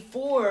that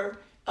before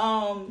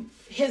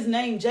his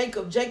name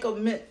Jacob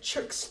meant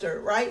trickster,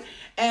 right?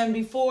 And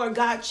before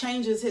God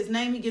changes his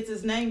name, he gets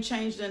his name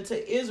changed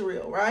into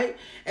Israel, right?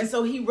 And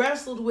so he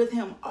wrestled with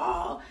him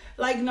all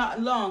like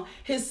not long.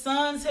 His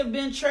sons have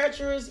been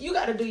treacherous. You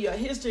got to do your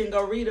history and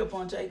go read up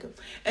on Jacob.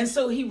 And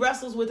so he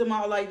wrestles with him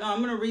all like, no,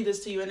 I'm going to read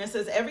this to you. And it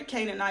says, every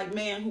Canaanite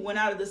man who went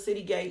out of the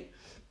city gate.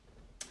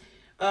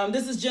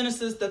 This is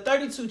Genesis, the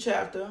 32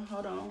 chapter.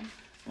 Hold on.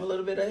 I'm a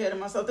little bit ahead of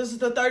myself. This is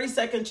the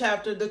 32nd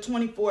chapter, the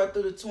 24th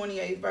through the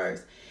 28th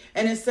verse.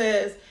 And it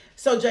says,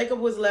 so Jacob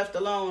was left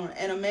alone,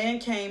 and a man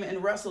came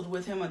and wrestled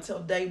with him until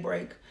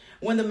daybreak.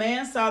 When the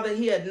man saw that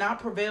he had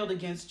not prevailed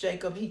against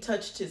Jacob, he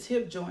touched his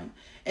hip joint,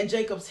 and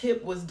Jacob's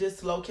hip was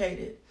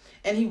dislocated.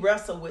 And he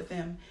wrestled with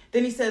him.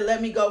 Then he said,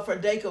 let me go, for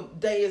Jacob,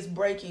 day is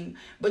breaking.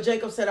 But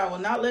Jacob said, I will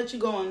not let you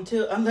go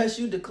unless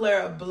you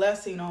declare a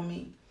blessing on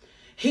me.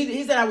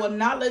 He said, I will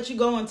not let you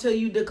go until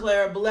you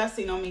declare a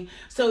blessing on me.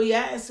 So he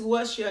asked,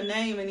 what's your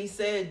name? And he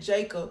said,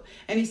 Jacob.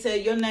 And he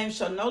said, your name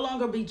shall no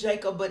longer be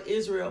Jacob, but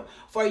Israel.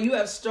 For you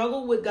have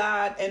struggled with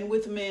God and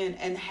with men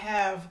and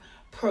have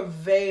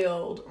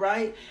prevailed,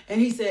 right?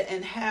 And he said,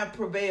 and have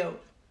prevailed.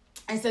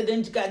 And so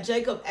then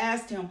Jacob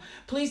asked him,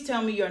 please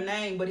tell me your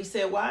name. But he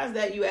said, why is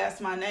that you asked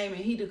my name?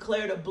 And he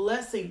declared a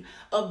blessing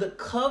of the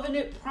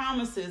covenant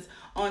promises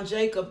on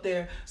Jacob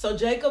there. So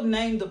Jacob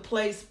named the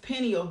place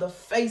Peniel, the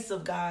face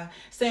of God,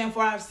 saying,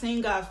 for I have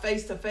seen God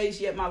face to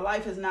face, yet my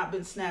life has not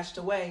been snatched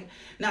away.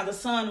 Now the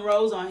sun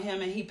rose on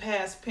him, and he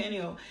passed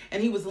Peniel,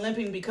 and he was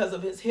limping because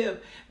of his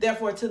hip.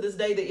 Therefore, to this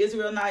day, the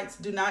Israelites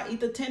do not eat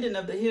the tendon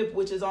of the hip,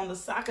 which is on the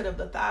socket of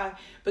the thigh,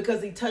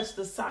 because he touched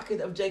the socket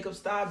of Jacob's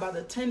thigh by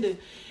the tendon.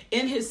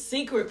 In his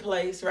secret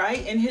place,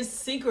 right? In his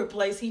secret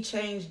place, he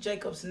changed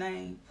Jacob's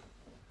name.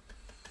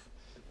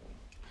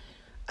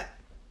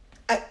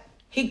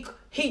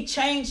 He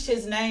changed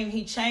his name.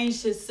 He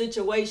changed his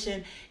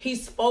situation. He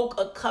spoke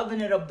a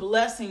covenant of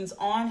blessings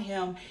on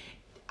him.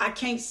 I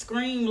can't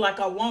scream like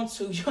I want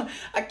to.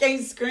 I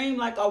can't scream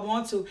like I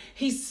want to.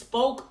 He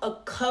spoke a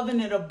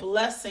covenant of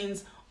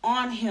blessings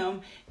on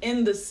him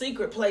in the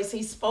secret place.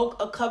 He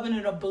spoke a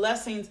covenant of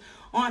blessings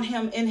on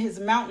him in his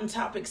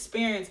mountaintop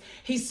experience.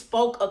 He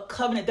spoke a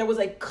covenant. There was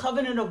a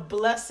covenant of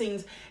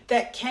blessings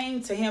that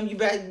came to him. You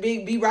better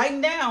be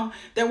writing down.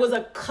 There was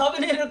a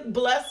covenant of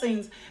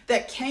blessings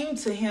that came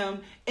to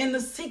him in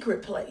the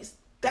secret place.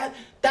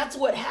 That's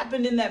what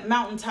happened in that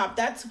mountaintop.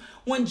 That's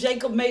when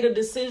Jacob made a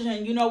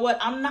decision. You know what?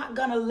 I'm not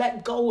going to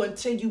let go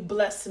until you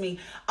bless me.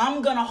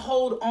 I'm going to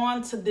hold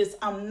on to this.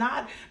 I'm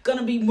not going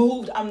to be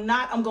moved. I'm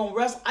going to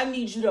rest. I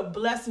need you to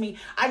bless me.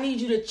 I need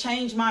you to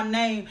change my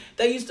name.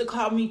 They used to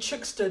call me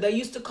trickster. They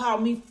used to call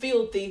me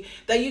filthy.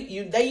 They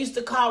used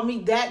to call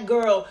me that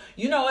girl.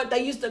 You know what?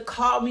 They used to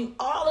call me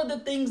all of the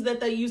things that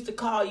they used to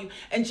call you.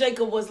 And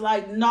Jacob was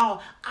like, no,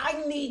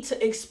 I need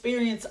to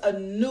experience a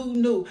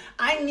new.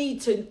 I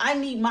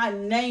need my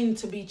name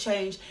to be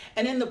changed.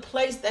 And in the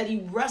place that he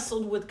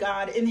wrestled with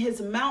God, in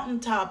his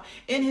mountaintop,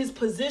 in his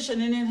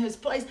position and in his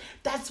place,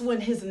 that's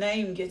when his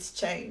name gets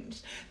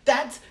changed.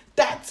 That's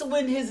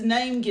when his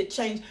name gets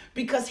changed,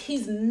 because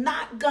he's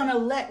not gonna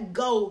let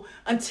go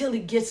until he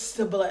gets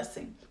the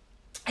blessing.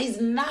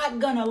 He's not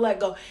gonna let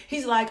go.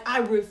 He's like, I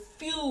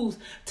refuse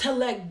to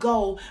let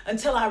go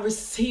until I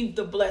receive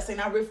the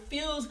blessing. I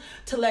refuse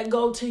to let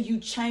go till you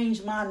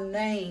change my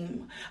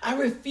name. I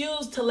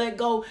refuse to let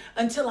go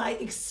until I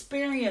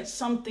experience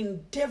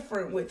something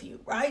different with you,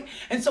 right?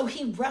 And so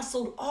he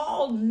wrestled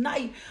all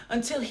night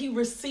until he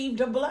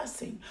received a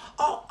blessing.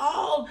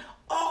 All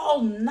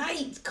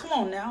night. Come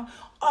on now.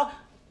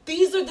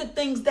 These are the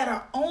things that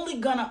are only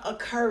going to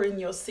occur in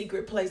your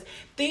secret place.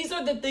 These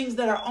are the things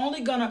that are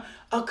only going to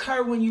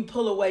occur when you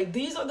pull away.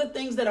 These are the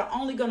things that are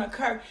only going to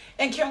occur.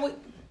 And can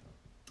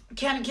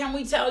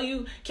we tell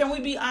you, can we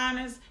be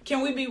honest?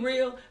 Can we be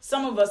real?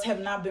 Some of us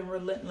have not been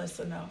relentless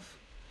enough.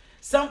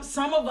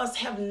 Some of us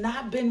have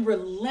not been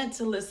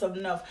relentless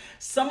enough.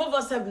 Some of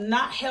us have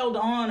not held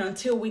on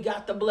until we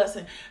got the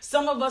blessing.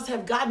 Some of us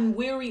have gotten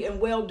weary and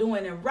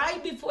well-doing, and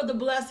right before the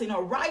blessing,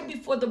 or right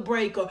before the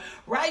break, or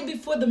right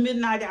before the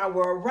midnight hour,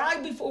 or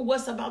right before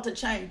what's about to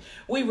change,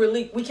 we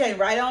came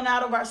right on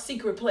out of our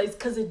secret place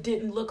because it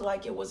didn't look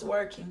like it was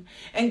working.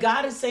 And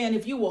God is saying,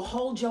 if you will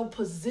hold your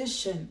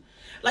position,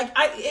 like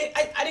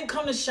I didn't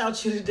come to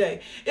shout you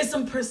today. It's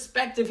some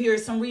perspective here.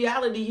 It's some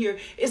reality here.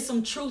 It's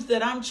some truth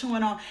that I'm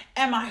chewing on.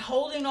 Am I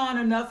holding on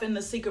enough in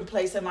the secret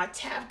place? Am I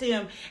tapped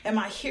in? Am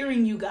I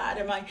hearing you, God?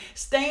 Am I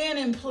staying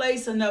in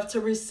place enough to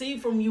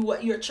receive from you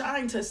what you're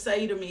trying to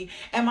say to me?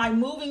 Am I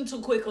moving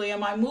too quickly?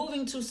 Am I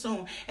moving too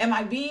soon? Am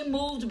I being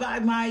moved by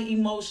my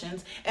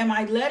emotions? Am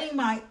I letting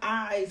my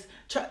eyes,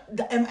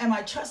 am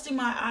I trusting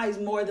my eyes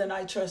more than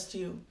I trust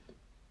you?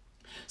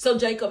 So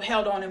Jacob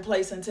held on in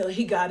place until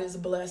he got his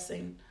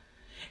blessing.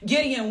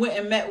 Gideon went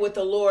and met with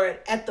the Lord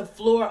at the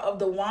floor of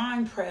the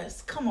wine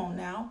press. Come on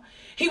now.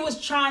 He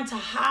was trying to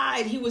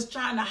hide. He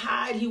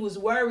was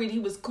worried. He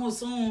was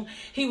consumed.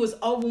 He was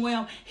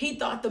overwhelmed. He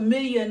thought the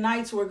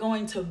Midianites were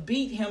going to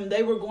beat him.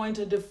 They were going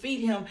to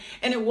defeat him.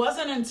 And it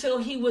wasn't until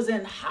he was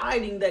in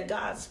hiding that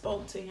God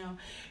spoke to him.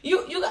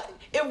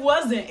 It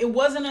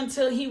wasn't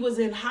until he was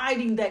in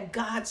hiding that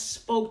God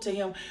spoke to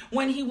him.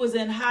 When he was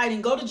in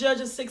hiding, go to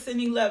Judges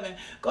 6:11.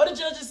 Go to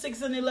Judges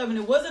 6:11.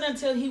 It wasn't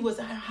until he was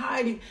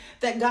hiding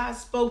that God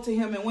spoke to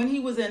him. And when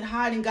he was in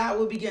hiding, God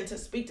would begin to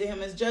speak to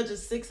him. As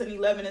Judges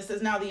 6:11, it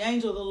says, now the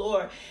angel of the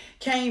Lord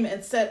came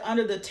and sat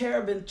under the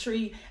terebinth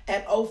tree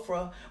at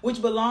Ophrah, which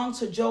belonged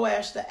to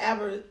Joash the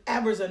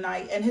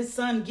Abiezrite, and his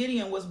son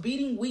Gideon was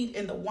beating wheat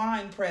in the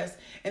wine press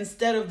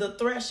instead of the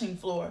threshing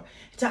floor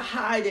to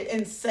hide it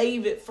and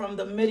save it from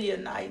the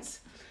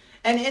Midianites.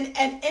 And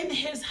in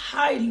his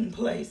hiding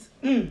place,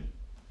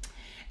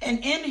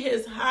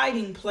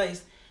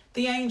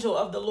 the angel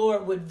of the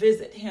Lord would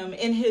visit him.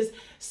 In his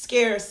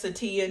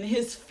scarcity and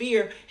his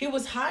fear, he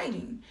was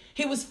hiding.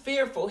 He was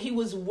fearful. He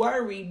was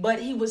worried, but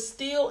he was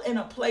still in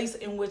a place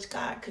in which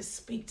God could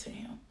speak to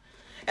him.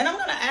 And I'm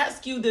going to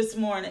ask you this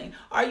morning,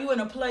 are you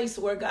in a place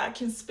where God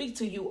can speak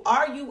to you?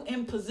 Are you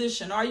in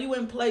position? Are you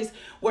in place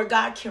where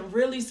God can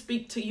really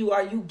speak to you?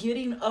 Are you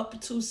getting up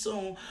too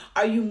soon?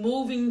 Are you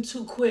moving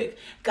too quick?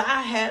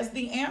 God has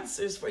the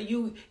answers for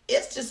you.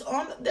 It's just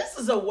this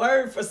is a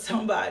word for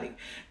somebody.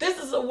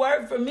 This is a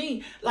word for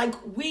me. Like,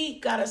 we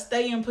got to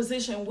stay in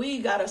position. We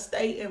got to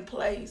stay in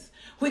place.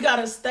 We got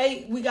to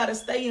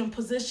stay in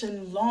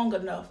position long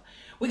enough.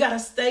 We got to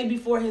stay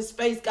before his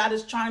face. God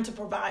is trying to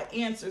provide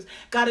answers.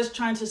 God is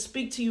trying to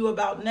speak to you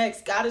about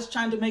next. God is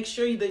trying to make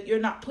sure that you're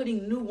not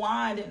putting new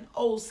wine in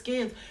old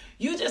skins.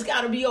 You just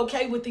got to be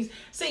okay with these.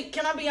 See,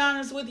 can I be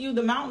honest with you?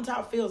 The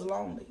mountaintop feels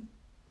lonely.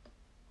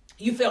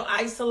 You feel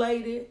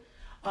isolated.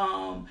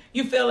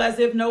 You feel as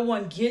if no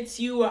one gets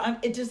you.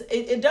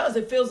 It does.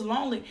 It feels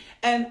lonely.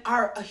 And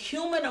our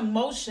human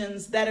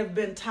emotions that have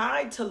been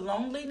tied to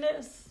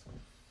loneliness.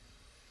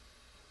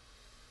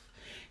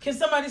 Can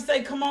somebody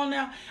say, come on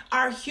now?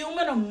 Our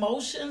human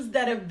emotions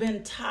that have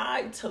been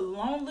tied to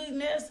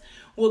loneliness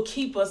will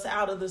keep us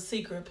out of the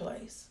secret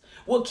place.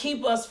 Will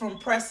keep us from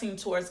pressing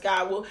towards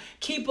God. Will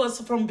keep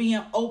us from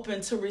being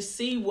open to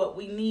receive what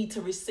we need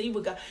to receive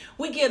with God.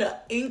 We get an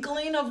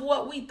inkling of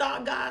what we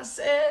thought God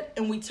said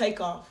and we take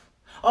off.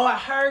 Oh, I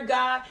heard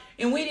God,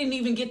 and we didn't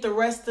even get the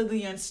rest of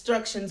the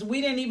instructions.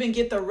 We didn't even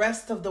get the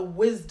rest of the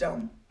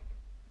wisdom.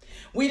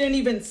 We didn't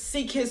even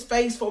seek his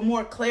face for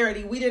more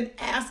clarity. We didn't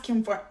ask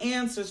him for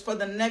answers for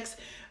the next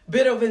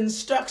bit of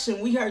instruction.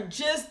 We heard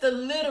just a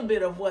little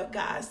bit of what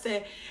God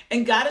said.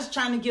 And God is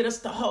trying to get us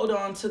to hold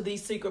on to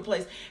these secret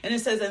places. And it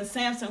says, and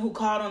Samson, who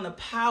called on the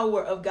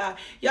power of God.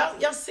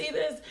 Y'all see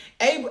this?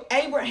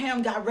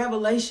 Abraham got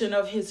revelation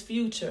of his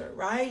future,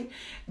 right?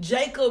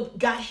 Jacob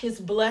got his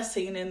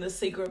blessing in the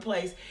secret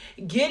place.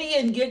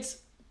 Gideon gets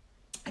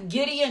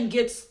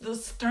the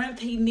strength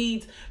he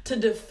needs to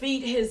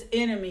defeat his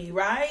enemy,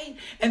 right?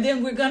 And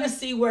then we're going to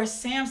see where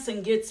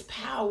Samson gets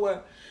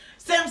power.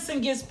 Samson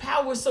gets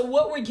power. So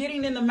what we're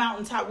getting in the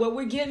mountaintop, what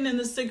we're getting in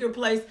the secret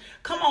place,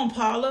 come on,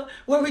 Paula,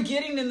 what we're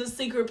getting in the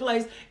secret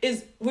place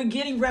is we're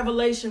getting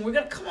revelation.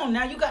 Come on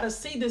now, you got to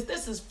see this.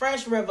 This is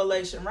fresh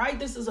revelation, right?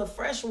 This is a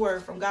fresh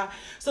word from God.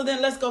 So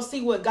then let's go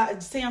see what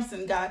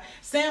Samson got.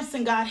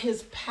 Samson got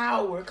his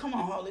power. Come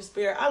on, Holy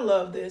Spirit. I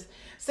love this.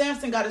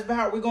 Samson got his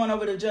power. We're going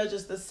over to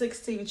Judges, the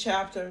 16th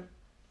chapter.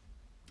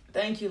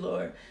 Thank you,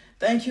 Lord.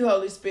 Thank you,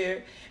 Holy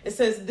Spirit. It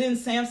says, then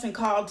Samson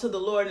called to the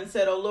Lord and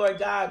said, oh, Lord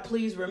God,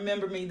 please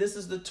remember me. This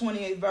is the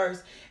 28th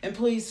verse. And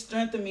please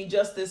strengthen me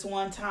just this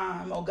one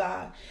time, oh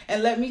God.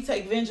 And let me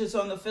take vengeance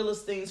on the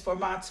Philistines for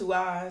my 2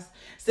 eyes.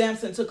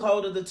 Samson took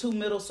hold of the 2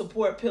 middle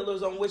support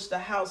pillars on which the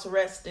house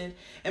rested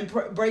and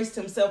braced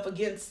himself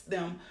against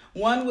them,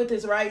 one with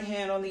his right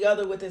hand, on the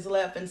other with his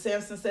left. And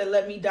Samson said,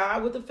 let me die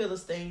with the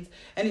Philistines.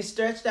 And he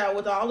stretched out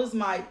with all his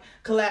might,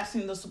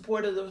 collapsing the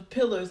support of the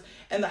pillars.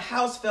 And the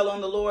house fell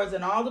on the lords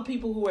and all the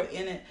people who were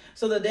in it.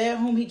 So the dead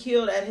whom he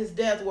killed at his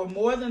death were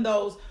more than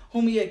those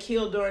whom he had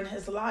killed during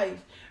his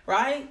life,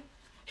 right?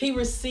 He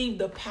received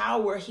the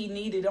power he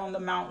needed on the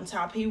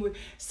mountaintop. He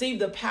received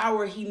the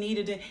power he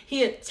needed. And he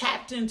had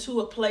tapped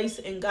into a place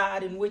in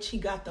God in which he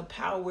got the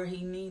power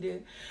he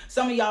needed.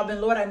 Some of y'all been,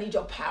 Lord, I need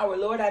your power.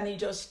 Lord, I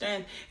need your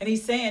strength. And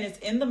he's saying it's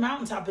in the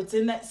mountaintop. It's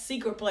in that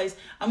secret place.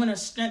 I'm going to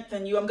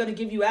strengthen you. I'm going to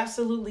give you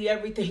absolutely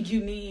everything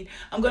you need.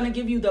 I'm going to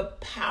give you the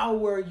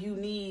power you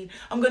need.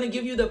 I'm going to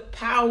give you the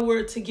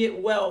power to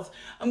get wealth.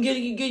 I'm going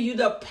to give you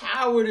the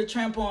power to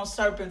trample on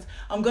serpents.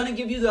 I'm going to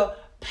give you the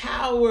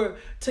power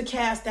to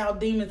cast out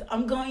demons.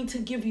 I'm going to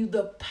give you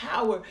the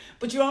power,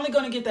 but you're only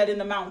going to get that in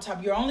the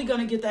mountaintop. You're only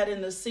going to get that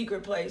in the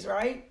secret place,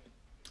 right?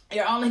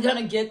 You're only going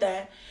to get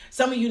that.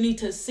 Some of you need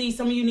to see.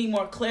 Some of you need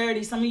more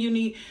clarity. Some of you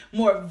need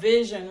more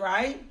vision,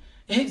 right?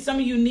 Some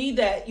of you need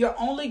that. You're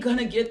only going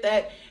to get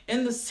that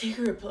in the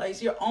secret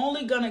place. You're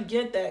only going to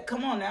get that.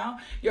 Come on now.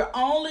 You're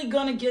only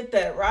going to get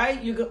that,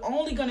 right? You're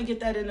only going to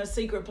get that in the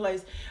secret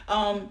place.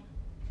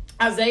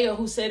 Isaiah,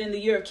 who said, in the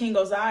year of King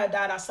Uzziah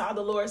died, I saw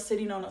the Lord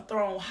sitting on a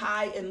throne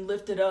high and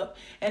lifted up,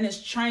 and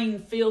his train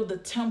filled the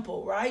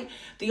temple, right?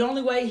 The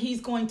only way he's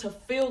going to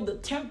fill the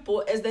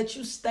temple is that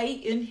you stay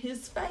in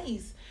his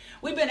face.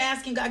 We've been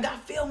asking God,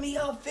 fill me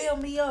up, fill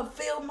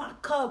my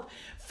cup,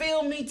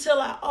 fill me till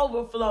I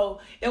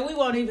overflow. And we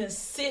won't even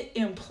sit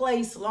in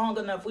place long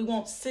enough. We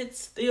won't sit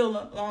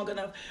still long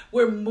enough.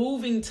 We're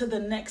moving to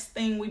the next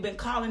thing. We've been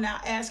calling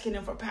out, asking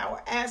him for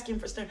power, asking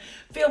for strength.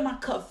 Fill my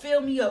cup,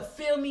 fill me up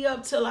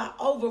till I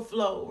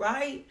overflow,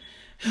 right?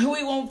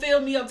 We won't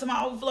fill me up to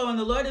my overflow. And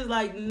the Lord is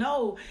like,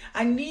 no,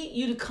 I need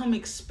you to come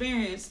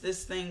experience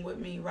this thing with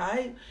me,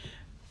 right?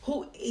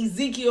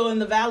 Ezekiel in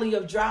the valley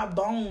of dry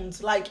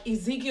bones, like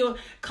Ezekiel,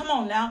 come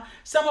on now.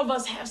 Some of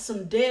us have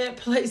some dead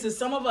places.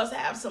 Some of us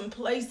have some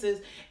places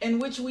in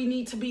which we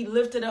need to be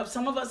lifted up.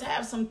 Some of us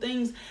have some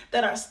things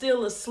that are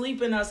still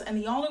asleep in us. And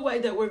the only way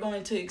that we're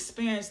going to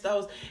experience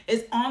those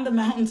is on the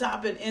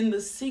mountaintop and in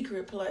the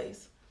secret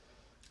place.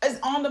 It's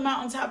on the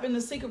mountaintop in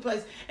the secret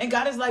place. And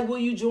God is like, will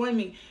you join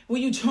me? Will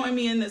you join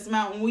me in this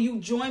mountain? Will you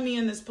join me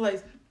in this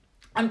place?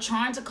 I'm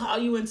trying to call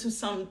you into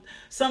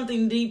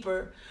something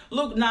deeper.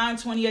 Luke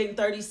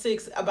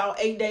 9:28-36, about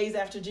 8 days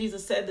after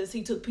Jesus said this,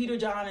 he took Peter,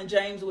 John, and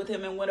James with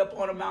him and went up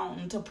on a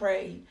mountain to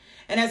pray.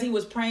 And as he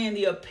was praying,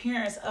 the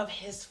appearance of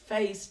his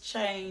face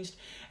changed,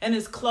 and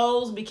his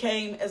clothes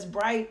became as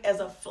bright as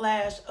a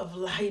flash of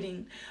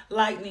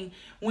lightning.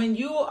 When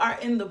you are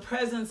in the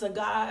presence of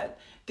God,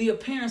 the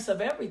appearance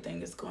of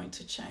everything is going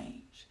to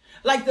change.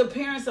 Like the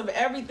appearance of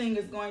everything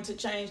is going to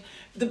change.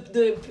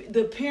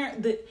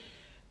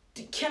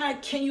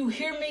 Can you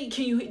hear me?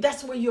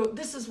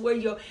 This is where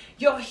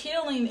your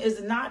healing is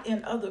not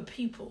in other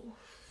people.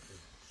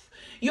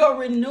 Your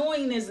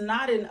renewing is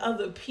not in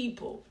other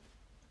people.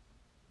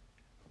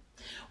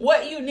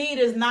 What you need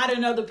is not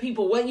in other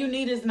people. What you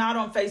need is not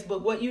on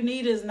Facebook. What you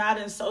need is not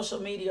in social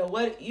media.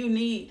 What you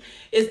need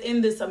is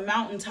in this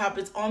mountaintop.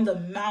 It's on the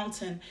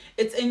mountain.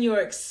 It's in your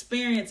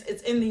experience.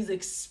 It's in these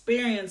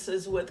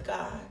experiences with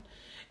God.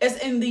 It's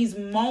in these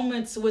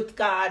moments with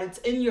God. It's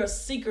in your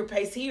secret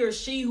place. He or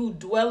she who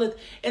dwelleth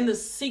in the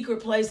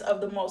secret place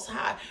of the Most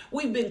High.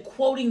 We've been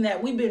quoting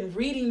that. We've been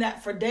reading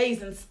that for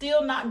days and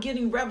still not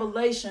getting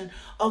revelation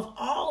of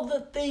all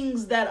the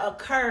things that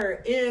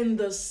occur in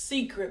the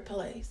secret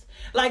place.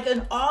 Like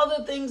in all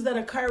the things that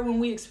occur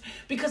when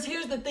because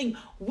here's the thing,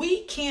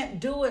 we can't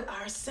do it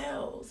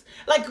ourselves.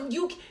 Like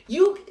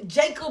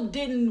Jacob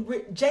didn't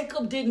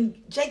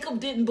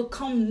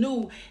become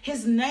new.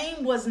 His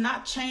name was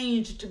not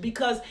changed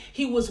because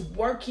he was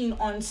working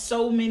on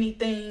so many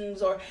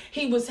things or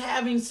he was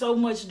having so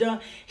much done.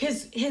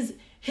 His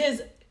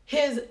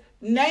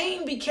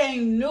name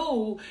became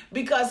new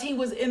because he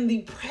was in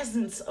the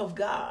presence of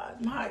God.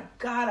 My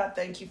God, I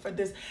thank you for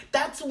this.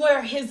 That's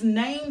where his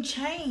name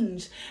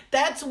changed.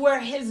 That's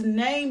where his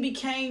name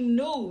became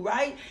new,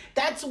 right?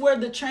 That's where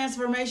the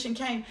transformation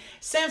came.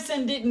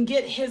 Samson didn't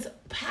get his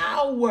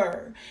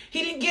power.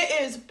 He didn't get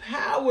his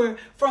power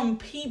from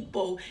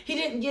people. He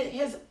didn't get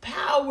his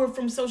power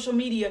from social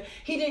media.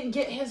 He didn't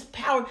get his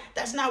power.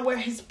 That's not where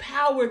his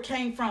power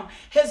came from.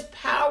 His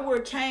power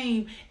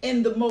came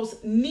in the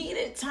most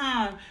needed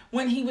time,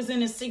 when he was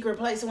in his secret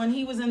place, when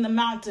he was in the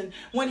mountain,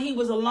 when he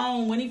was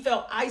alone, when he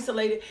felt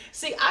isolated.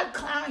 See, I've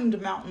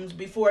climbed mountains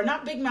before,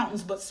 not big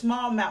mountains, but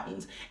small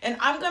mountains. And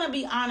I'm going to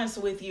be honest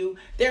with you,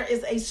 there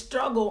is a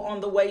struggle on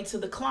the way to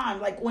the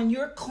climb. Like when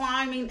you're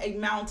climbing a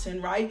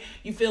mountain, right?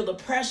 You feel the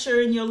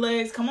pressure in your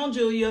legs. Come on,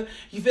 Julia.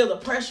 You feel the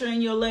pressure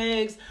in your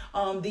legs.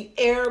 The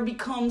air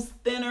becomes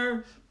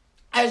thinner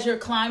as you're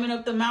climbing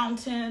up the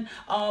mountain.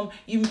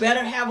 You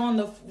better have on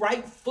the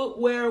right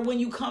footwear when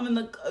you come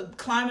in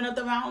climbing up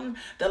the mountain.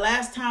 The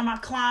last time I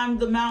climbed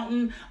the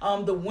mountain,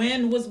 the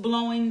wind was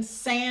blowing,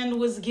 sand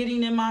was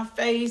getting in my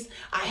face.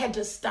 I had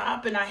to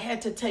stop and I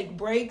had to take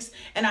breaks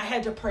and I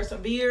had to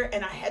persevere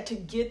and I had to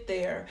get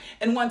there.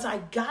 And once I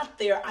got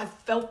there, I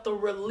felt the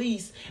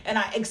release and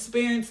I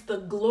experienced the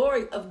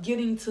glory of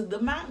getting to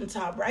the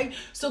mountaintop, right?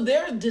 So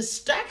there are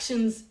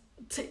distractions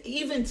to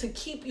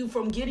keep you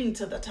from getting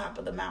to the top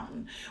of the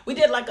mountain. We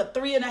did like a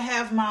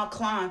 3.5 mile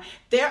climb.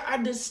 There are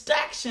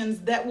distractions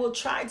that will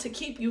try to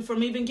keep you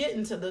from even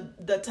getting to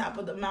the top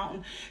of the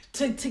mountain,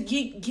 to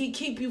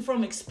keep you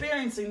from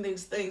experiencing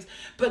these things.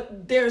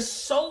 But there's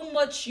so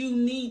much you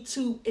need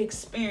to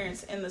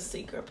experience in the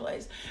secret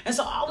place. And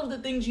so all of the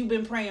things you've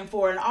been praying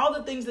for and all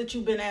the things that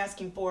you've been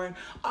asking for and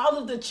all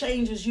of the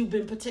changes you've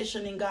been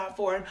petitioning God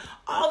for and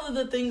all of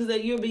the things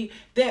that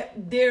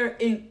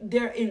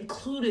they're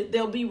included,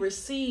 they'll be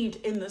received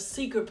in the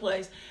secret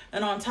place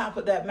and on top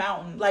of that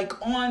mountain.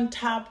 Like on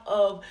top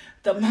of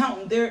the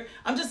mountain there.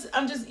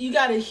 You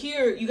got to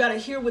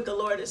hear what the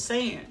Lord is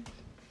saying.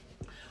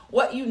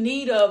 What you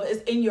need of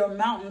is in your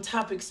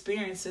mountaintop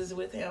experiences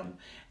with him.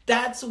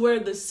 That's where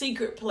the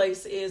secret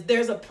place is.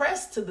 There's a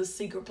press to the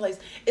secret place.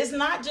 It's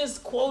not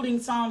just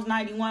quoting Psalms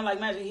 91 like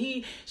magic.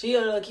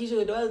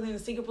 Keisha dwells in the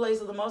secret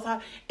place of the Most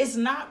High. It's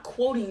not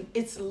quoting.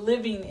 It's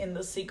living in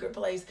the secret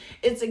place.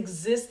 It's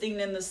existing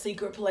in the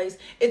secret place.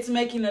 It's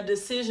making a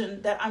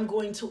decision that I'm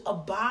going to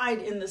abide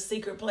in the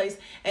secret place.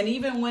 And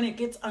even when it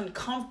gets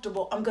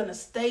uncomfortable, I'm going to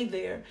stay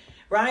there.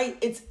 Right?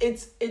 It's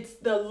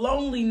the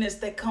loneliness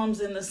that comes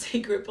in the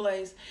secret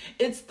place.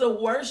 It's the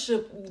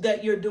worship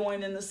that you're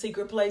doing in the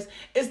secret place.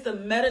 It's the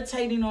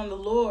meditating on the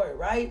Lord,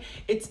 right?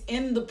 It's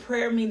in the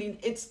prayer meeting.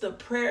 It's the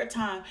prayer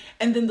time.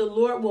 And then the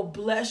Lord will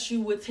bless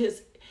you with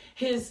his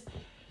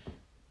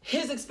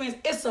experience.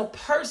 It's a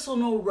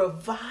personal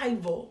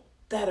revival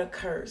that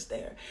occurs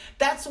there.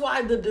 That's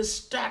why the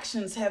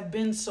distractions have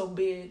been so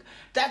big.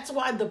 That's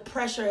why the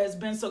pressure has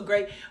been so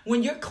great.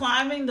 When you're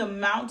climbing the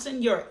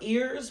mountain, your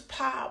ears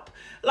pop.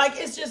 Like,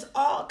 it's just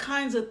all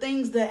kinds of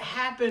things that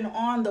happen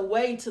on the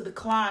way to the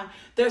climb.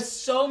 There's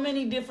so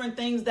many different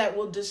things that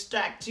will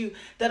distract you,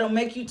 that'll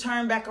make you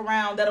turn back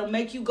around, that'll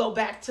make you go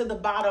back to the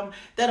bottom,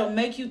 that'll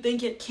make you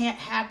think it can't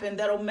happen,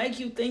 that'll make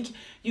you think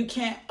you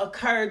can't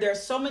occur.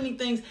 There's so many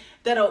things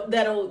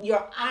that'll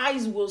your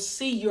eyes will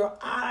see, your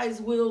eyes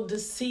will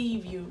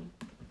deceive you.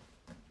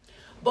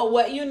 But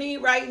what you need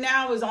right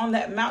now is on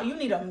that mountain. You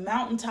need a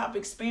mountaintop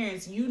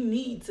experience. You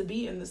need to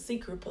be in the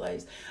secret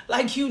place.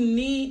 Like, you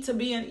need to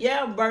be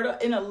Berta,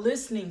 in a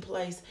listening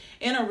place,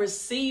 in a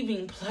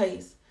receiving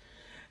place.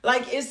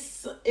 Like,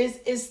 it's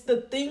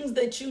the things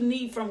that you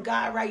need from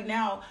God right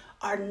now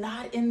are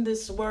not in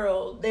this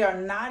world. They are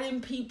not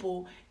in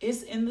people.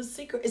 It's in the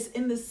secret. It's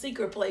in the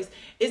secret place.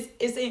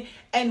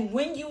 And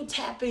when you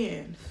tap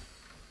in,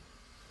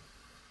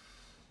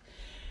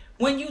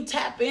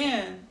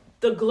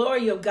 the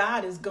glory of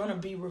God is going to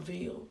be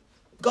revealed.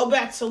 Go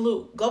back to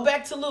Luke. Go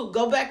back to Luke.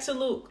 Go back to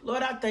Luke.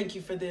 Lord, I thank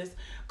you for this.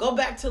 Go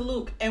back to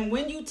Luke. And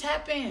when you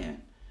tap in,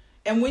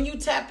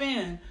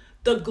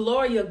 the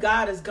glory of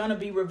God is going to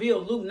be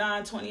revealed. Luke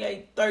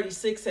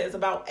 9:28-36 says,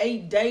 about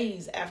 8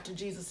 days after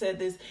Jesus said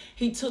this,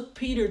 he took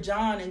Peter,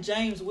 John, and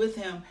James with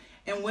him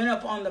and went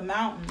up on the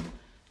mountain.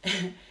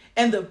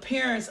 And the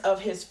appearance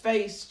of his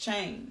face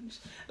changed.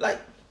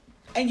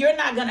 And you're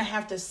not going to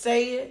have to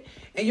say it.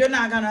 And you're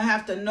not going to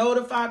have to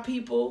notify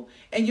people.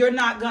 And you're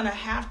not going to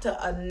have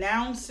to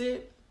announce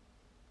it.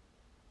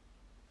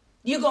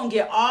 You're going to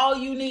get all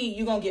you need.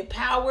 You're going to get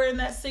power in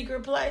that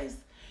secret place.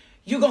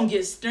 You're going to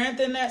get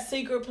strength in that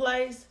secret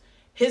place.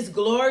 His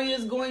glory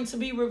is going to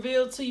be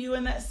revealed to you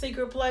in that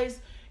secret place.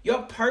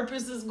 Your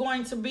purpose is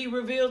going to be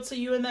revealed to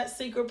you in that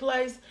secret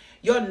place.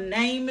 Your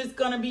name is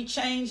going to be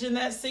changed in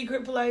that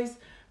secret place.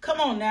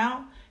 Come on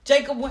now.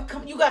 Jacob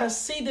you got to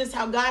see this,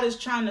 how God is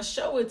trying to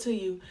show it to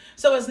you.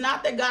 So it's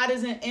not that God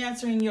isn't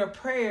answering your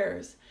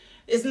prayers.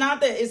 It's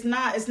not that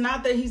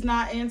he's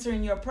not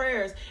answering your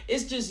prayers.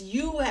 It's just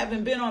you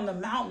haven't been on the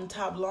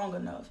mountaintop long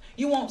enough.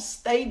 You won't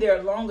stay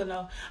there long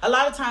enough. A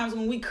lot of times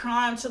when we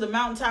climb to the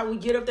mountaintop, we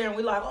get up there and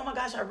we're like, oh my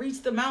gosh, I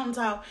reached the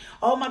mountaintop.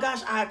 Oh my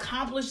gosh, I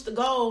accomplished the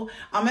goal.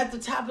 I'm at the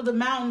top of the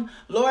mountain.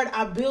 Lord,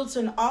 I built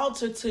an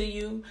altar to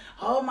you.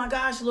 Oh my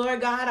gosh,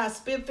 Lord God, I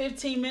spent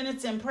 15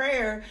 minutes in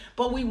prayer,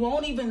 but we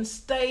won't even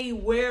stay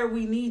where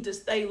we need to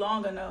stay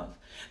long enough.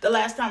 The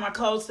last time I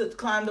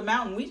climbed the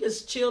mountain, we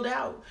just chilled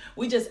out.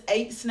 We just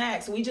ate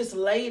snacks. We just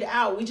laid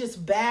out. We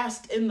just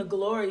basked in the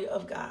glory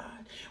of God.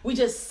 We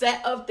just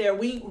sat up there.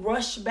 We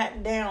rushed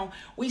back down.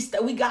 We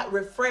got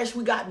refreshed.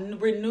 We got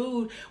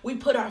renewed. We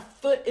put our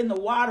foot in the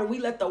water. We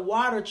let the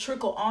water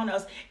trickle on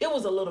us. It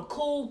was a little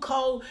cool,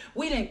 cold.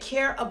 We didn't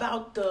care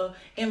about the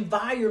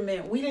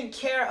environment. We didn't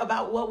care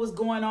about what was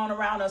going on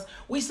around us.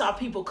 We saw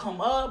people come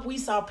up. We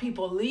saw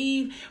people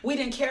leave. We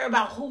didn't care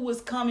about who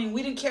was coming.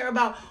 We didn't care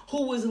about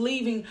who was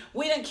leaving.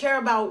 We didn't care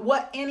about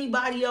what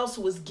anybody else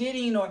was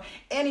getting or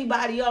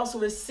anybody else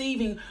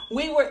receiving.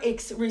 We were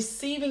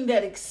receiving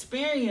that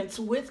experience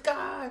with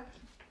God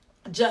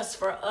just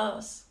for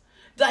us.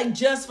 Like,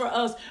 just for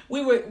us.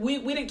 We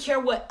didn't care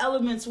what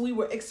elements we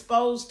were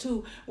exposed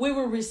to. We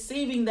were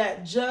receiving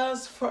that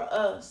just for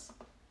us.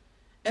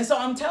 And so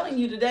I'm telling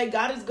you today,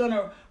 God is going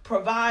to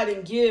provide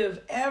and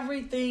give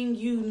everything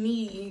you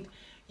need.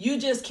 You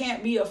just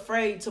can't be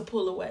afraid to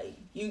pull away.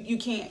 You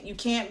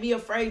can't be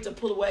afraid to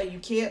pull away. You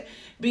can't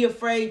be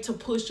afraid to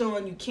push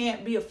on. You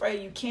can't be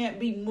afraid. You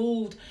can't be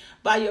moved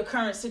by your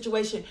current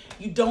situation.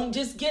 You don't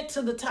just get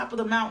to the top of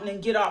the mountain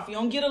and get off. You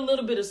don't get a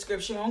little bit of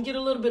scripture. You don't get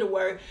a little bit of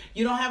word.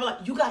 You don't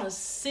have you got to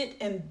sit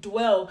and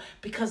dwell,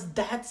 because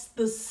that's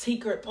the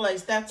secret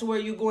place. That's where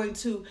you're going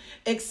to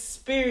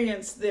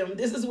experience them.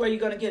 This is where you're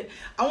going to get it.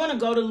 I want to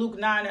go to Luke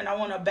 9 and I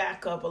want to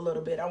back up a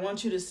little bit. I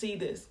want you to see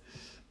this.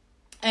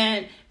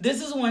 And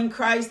this is when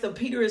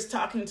Peter is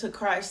talking to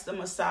Christ, the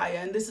Messiah.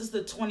 And this is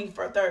the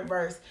 23rd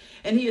verse.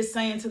 And he is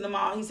saying to them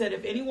all, he said,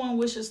 if anyone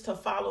wishes to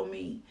follow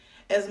me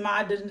as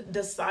my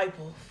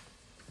disciple,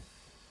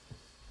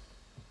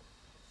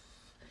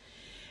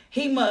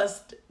 he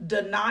must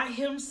deny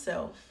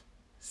himself,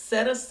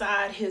 set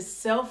aside his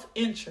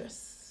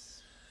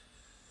self-interest,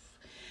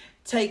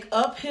 take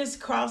up his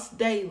cross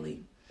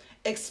daily,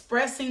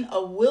 expressing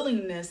a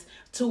willingness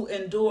to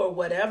endure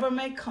whatever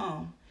may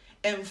come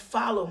and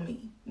follow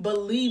me,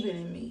 believing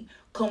in me,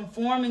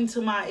 conforming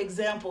to my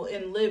example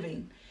in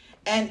living,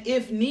 and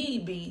if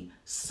need be,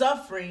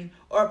 suffering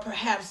or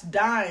perhaps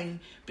dying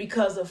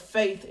because of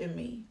faith in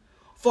me.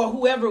 For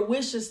whoever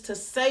wishes to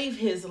save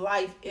his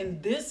life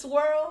in this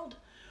world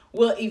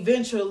will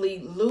eventually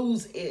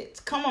lose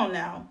it. Come on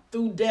now,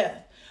 through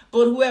death.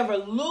 But whoever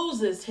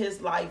loses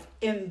his life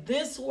in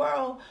this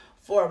world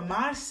for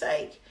my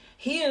sake,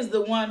 he is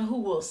the one who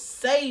will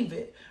save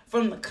it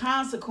from the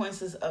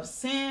consequences of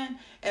sin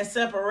and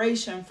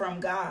separation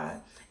from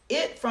God.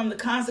 It from the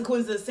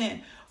consequences of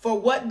sin. For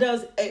what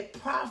does it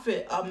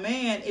profit a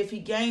man if he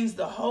gains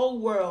the whole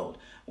world,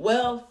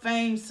 wealth,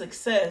 fame,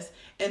 success,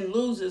 and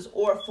loses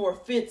or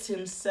forfeits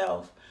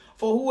himself?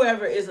 For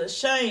whoever is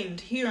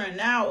ashamed here and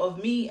now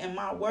of me and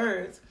my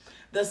words,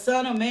 the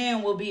Son of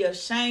Man will be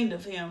ashamed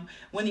of him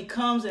when he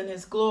comes in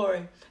his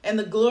glory and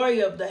the glory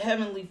of the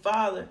heavenly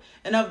Father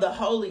and of the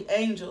holy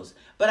angels.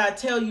 But I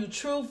tell you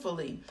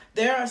truthfully,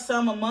 there are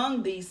some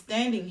among these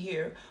standing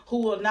here who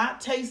will not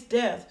taste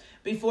death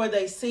before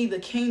they see the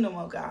kingdom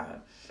of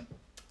God.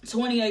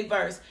 28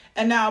 verse.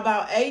 And now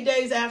about 8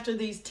 days after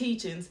these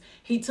teachings,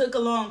 he took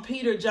along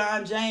Peter,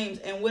 John, James,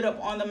 and went up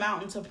on the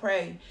mountain to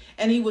pray.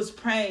 And he was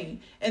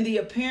praying, and the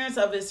appearance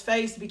of his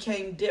face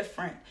became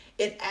different.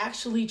 It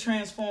actually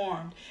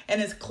transformed, and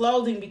his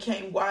clothing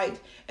became white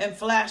and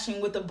flashing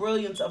with the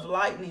brilliance of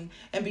lightning.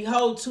 And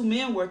behold, 2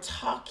 men were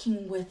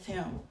talking with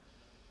him.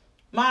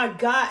 My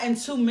God, and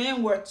 2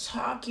 men were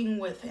talking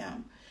with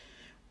him.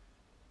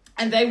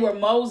 And they were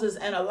Moses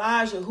and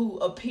Elijah, who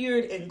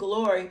appeared in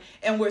glory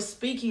and were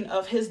speaking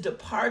of his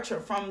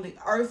departure from the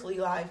earthly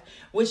life,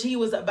 which he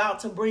was about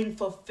to bring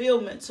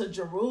fulfillment to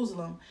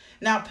Jerusalem.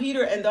 Now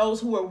Peter and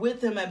those who were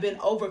with him had been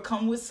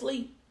overcome with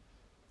sleep.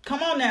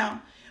 Come on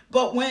now.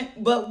 But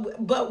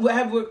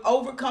were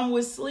overcome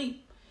with sleep.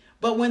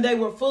 But when they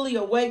were fully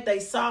awake,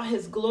 they saw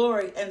his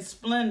glory and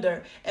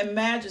splendor and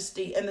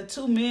majesty and the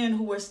 2 men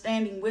who were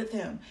standing with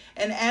him.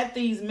 And at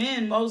these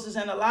men, Moses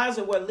and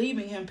Elijah, were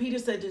leaving him. Peter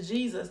said to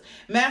Jesus,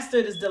 Master,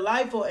 it is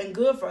delightful and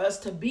good for us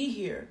to be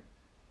here.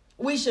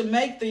 We should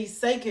make these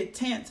sacred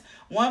tents,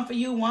 one for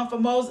you, one for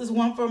Moses,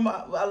 one for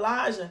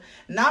Elijah,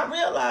 not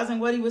realizing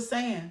what he was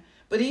saying.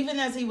 But even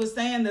as he was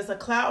saying this, a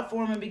cloud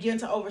formed and began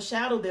to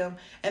overshadow them,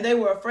 and they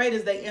were afraid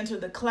as they entered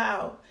the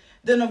cloud.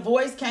 Then a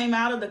voice came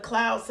out of the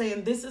cloud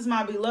saying, This is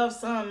my beloved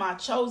son, my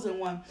chosen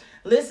one.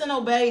 Listen,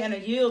 obey, and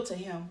yield to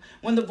him.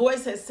 When the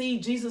voice had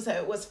ceased, Jesus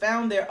was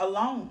found there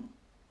alone.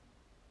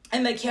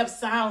 And they kept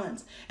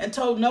silence and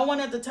told no one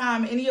at the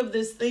time any of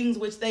these things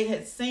which they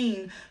had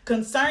seen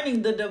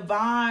concerning the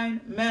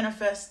divine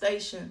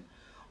manifestation.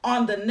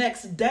 On the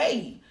next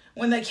day,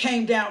 when they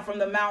came down from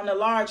the mountain, a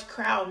large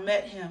crowd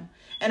met him.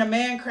 And a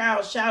man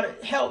crowd shouted,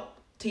 Help!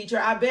 Teacher,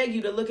 I beg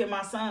you to look at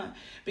my son,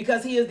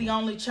 because he is the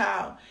only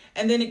child.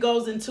 And then it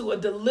goes into a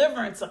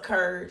deliverance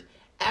occurred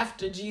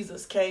after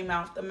Jesus came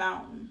out the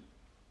mountain.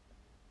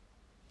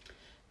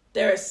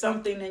 There is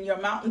something in your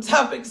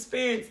mountaintop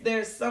experience.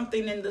 There's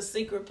something in the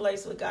secret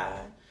place with God.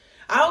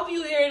 I hope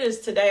you hear this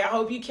today. I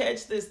hope you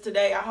catch this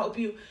today. I hope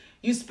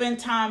you spend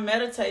time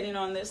meditating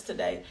on this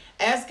today.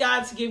 Ask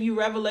God to give you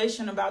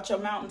revelation about your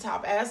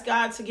mountaintop. Ask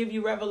God to give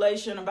you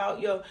revelation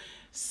about your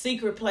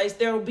secret place.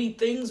 There will be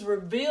things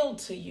revealed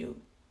to you.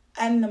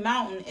 And the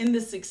mountain, in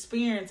this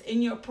experience,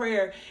 in your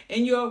prayer,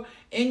 in your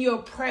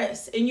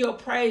press, in your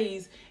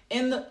praise,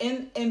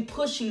 in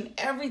pushing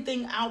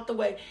everything out the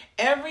way.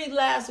 Every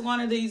last one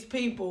of these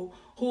people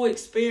who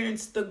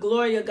experienced the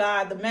glory of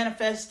God, the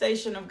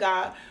manifestation of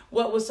God,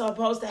 what was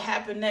supposed to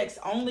happen next,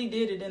 only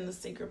did it in the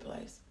secret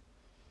place.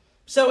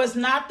 So it's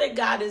not that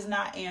God is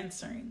not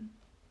answering.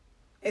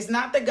 It's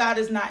not that God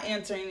is not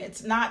answering.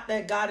 It's not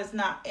that God is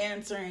not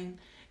answering.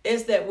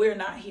 It's that we're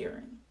not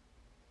hearing.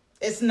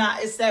 It's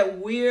that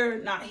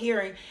we're not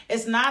hearing.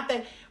 It's not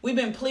that we've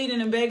been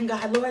pleading and begging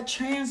God, Lord,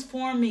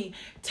 transform me.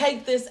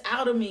 Take this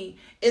out of me.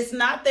 It's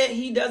not that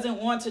he doesn't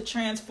want to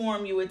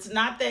transform you. It's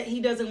not that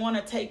he doesn't want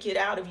to take it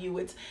out of you.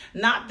 It's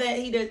not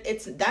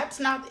that that's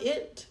not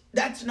it.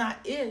 That's not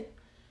it.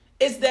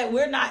 It's that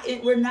we're not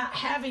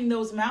having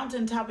those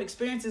mountaintop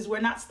experiences. We're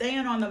not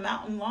staying on the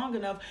mountain long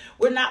enough.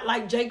 We're not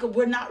like Jacob.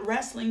 We're not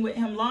wrestling with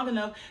him long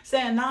enough,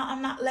 saying, no,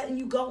 I'm not letting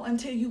you go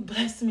until you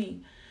bless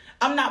me.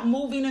 I'm not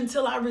moving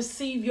until I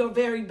receive your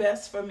very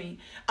best for me.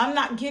 I'm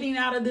not getting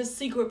out of this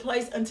secret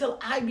place until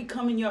I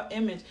become in your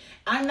image.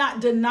 I'm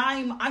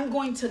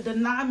going to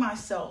deny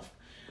myself.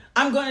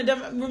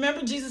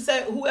 Remember Jesus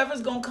said,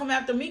 whoever's going to come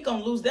after me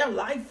going to lose their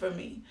life for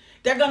me.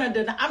 They're going to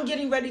deny. I'm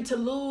getting ready to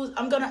lose.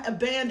 I'm going to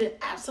abandon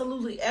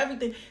absolutely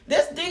everything.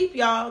 This deep,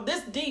 y'all.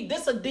 This deep.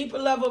 This is a deeper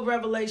level of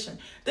revelation.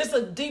 This is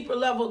a deeper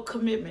level of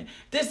commitment.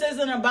 This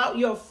isn't about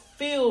your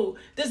feel.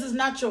 This is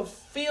not your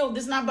feel.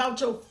 This is not about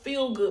your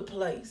feel good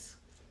place.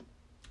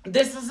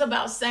 This is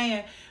about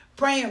saying,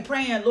 praying,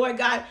 Lord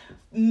God,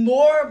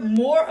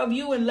 more of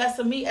you and less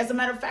of me. As a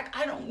matter of fact,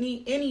 I don't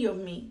need any of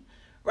me.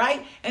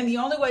 right? And the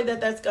only way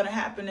that that's going to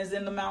happen is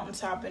in the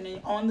mountaintop and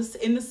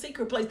in the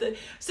secret place.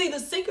 See, the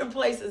secret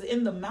place is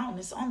in the mountain.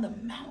 It's on the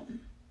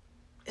mountain.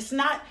 It's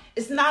not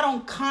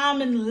on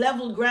common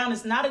level ground.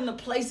 It's not in the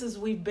places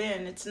we've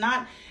been. It's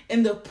not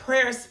in the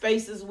prayer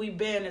spaces we've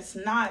been. It's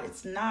not.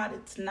 It's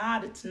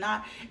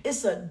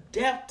a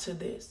depth to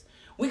this.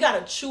 We got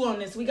to chew on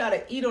this. We got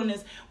to eat on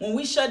this. When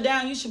we shut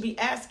down, you should be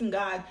asking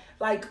God,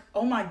 like,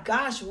 oh my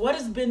gosh, what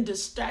has been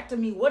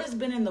distracting me? What has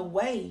been in the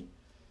way?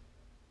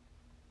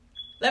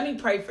 Let me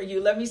pray for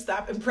you. Let me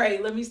stop and pray.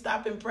 Let me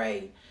stop and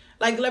pray.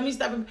 Like, let me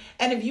stop.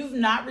 And if you've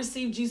not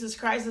received Jesus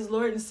Christ as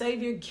Lord and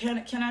Savior, can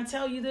I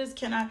tell you this?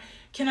 Can I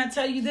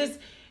tell you this?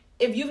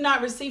 If you've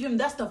not received him,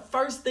 that's the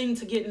first thing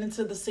to getting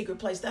into the secret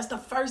place. That's the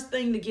first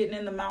thing to getting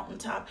in the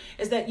mountaintop,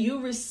 is that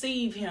you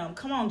receive him.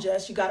 Come on,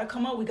 Jess. You got to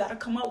come up. We got to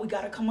come up. We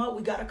got to come up.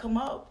 We got to come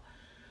up.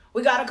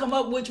 We got to come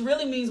up, which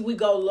really means we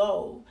go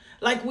low.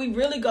 Like, we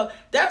really go.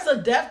 There's a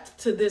depth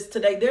to this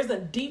today. There's a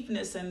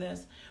deepness in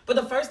this. But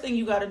the first thing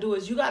you got to do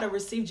is you got to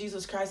receive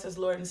Jesus Christ as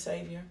Lord and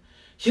Savior.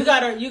 You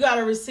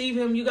gotta receive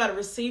him. You gotta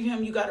receive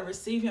him. You gotta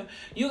receive him.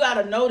 You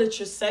gotta know that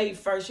you're saved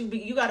first.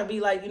 You gotta be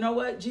like, you know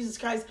what, Jesus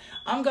Christ,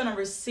 I'm gonna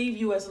receive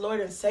you as Lord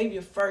and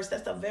Savior first.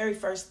 That's the very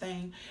first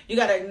thing. You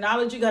gotta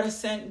acknowledge. You gotta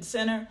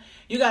sinner.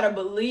 You gotta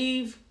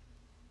believe,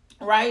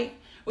 right?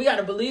 We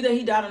gotta believe that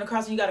he died on the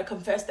cross, and you gotta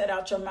confess that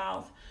out your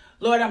mouth.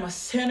 Lord, I'm a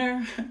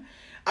sinner.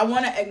 I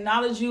want to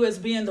acknowledge you as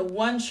being the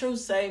one true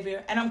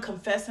Savior, and I'm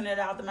confessing it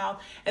out the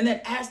mouth. And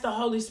then ask the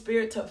Holy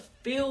Spirit to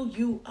fill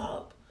you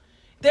up.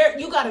 There,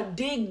 you got to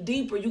dig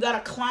deeper. You got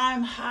to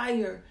climb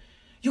higher.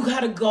 You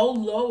got to go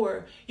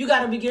lower. You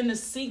got to begin to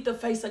seek the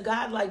face of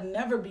God like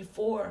never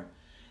before.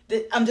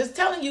 I'm just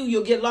telling you,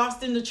 you'll get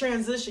lost in the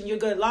transition. You'll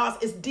get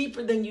lost. It's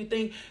deeper than you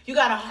think. You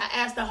got to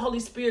ask the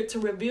Holy Spirit to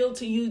reveal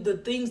to you the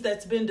things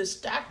that's been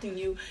distracting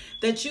you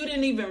that you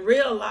didn't even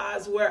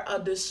realize were a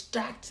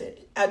distraction.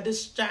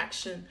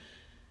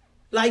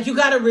 Like, you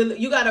got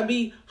to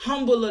be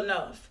humble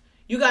enough.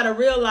 You got to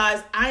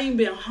realize I ain't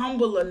been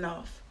humble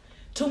enough.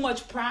 Too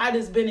much pride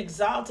has been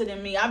exalted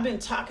in me. I've been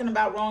talking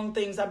about wrong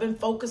things. I've been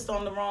focused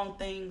on the wrong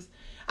things.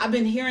 I've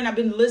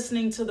been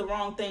listening to the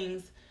wrong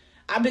things.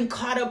 I've been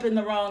caught up in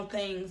the wrong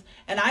things.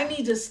 And I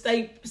need to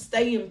stay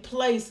in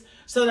place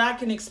so that I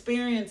can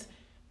experience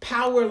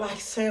power like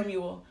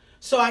Samuel.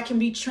 So I can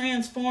be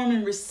transformed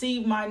and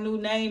receive my new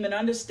name and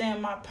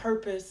understand my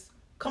purpose.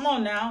 Come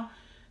on now.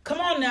 Come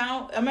on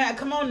now.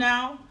 Come on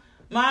now.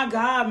 My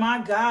God,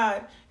 my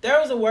God. There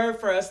was a word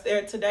for us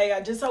there today. I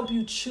just hope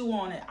you chew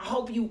on it. I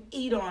hope you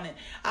eat on it.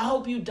 I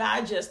hope you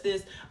digest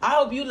this. I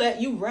hope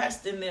you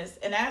rest in this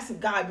and ask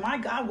God, my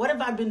God, what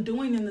have I been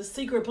doing in the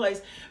secret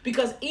place?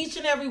 Because each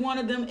and every one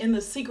of them in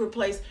the secret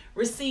place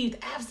received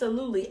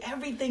absolutely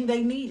everything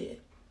they needed.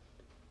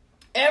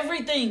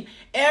 Everything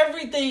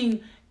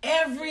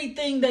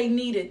they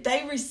needed.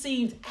 They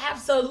received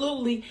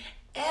absolutely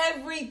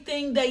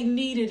everything they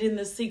needed in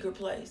the secret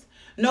place.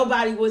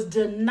 Nobody was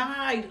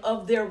denied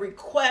of their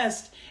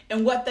request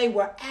and what they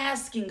were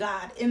asking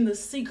God in the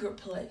secret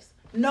place.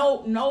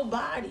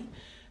 Nobody.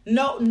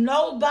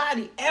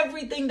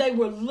 Everything they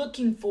were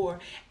looking for.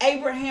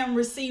 Abraham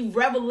received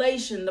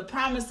revelation, the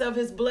promise of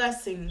his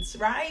blessings,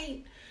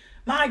 right?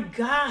 My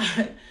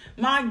God.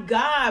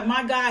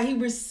 He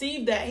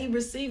received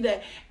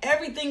that.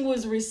 Everything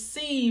was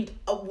received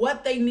of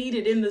what they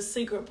needed in the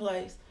secret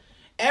place.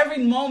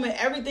 Every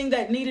moment, everything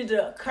that needed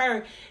to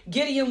occur,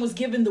 Gideon was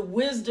given the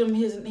wisdom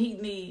he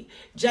needed.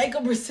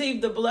 Jacob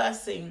received the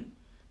blessing.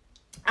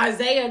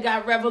 Isaiah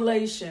got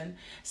revelation.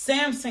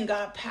 Samson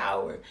got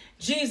power.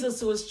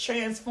 Jesus was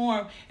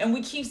transformed. And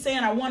we keep saying,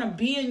 I want to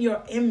be in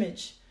your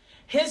image.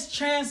 His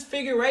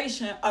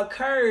transfiguration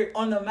occurred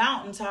on the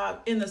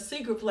mountaintop in the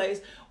secret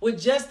place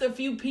with just a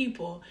few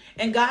people.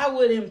 And God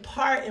would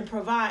impart and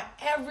provide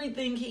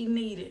everything he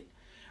needed.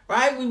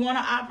 Right? We want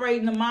to operate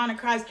in the mind of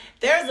Christ.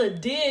 There's a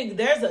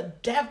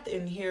depth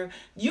in here.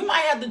 You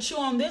might have to chew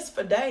on this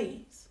for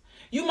days.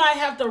 You might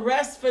have to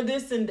rest for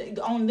this and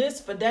on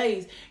this for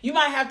days. You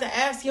might have to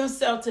ask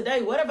yourself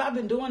today, what have I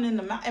been doing in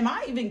the mountain? Am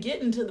I even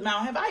getting to the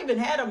mountain? Have I even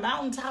had a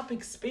mountaintop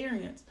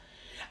experience?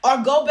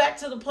 Or go back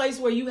to the place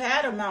where you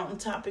had a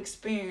mountaintop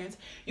experience.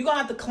 You're going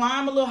to have to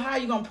climb a little higher.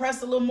 You're going to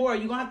press a little more.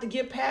 You're going to have to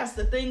get past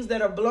the things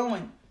that are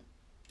blowing.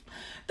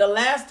 The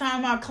last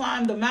time I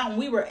climbed the mountain,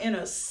 we were in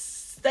a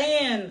sandstorm.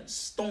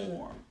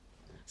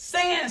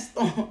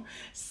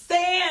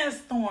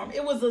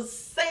 It was a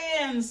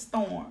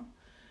sandstorm.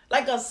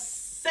 Like a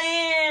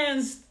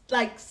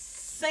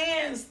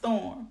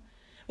sandstorm.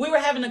 We were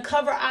having to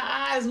cover our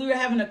eyes. We were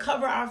having to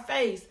cover our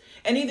face.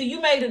 And either you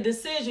made a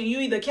decision,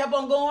 you either kept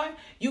on going,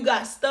 you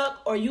got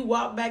stuck, or you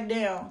walked back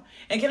down.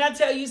 And can I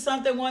tell you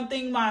something? One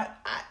thing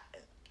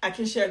I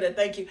can share that.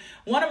 Thank you.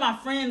 One of my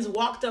friends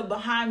walked up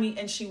behind me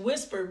and she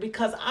whispered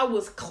because I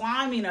was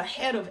climbing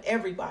ahead of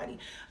everybody.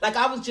 Like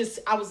I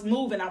was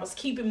moving. I was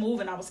keeping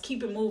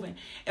moving.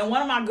 And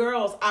one of my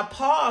girls, I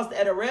paused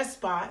at a rest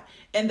spot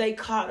and they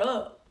caught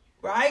up,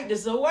 right? This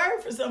is a word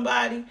for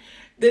somebody.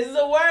 This is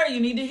a word. You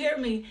need to hear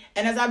me.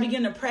 And as I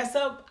began to press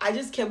up, I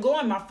just kept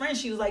going. My friend,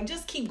 she was like,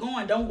 just keep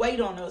going. Don't wait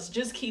on us.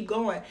 Just keep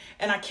going.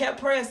 And I kept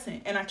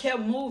pressing and I kept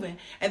moving.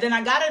 And then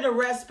I got at a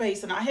rest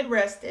space and I had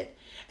rested.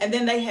 And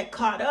then they had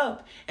caught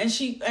up. And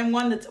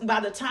by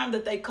the time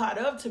that they caught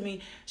up to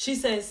me, she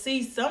said,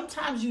 see,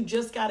 sometimes you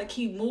just got to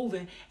keep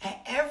moving. And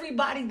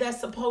everybody that's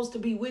supposed to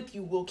be with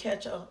you will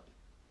catch up.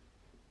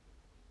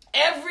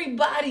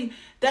 Everybody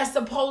that's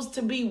supposed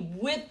to be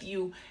with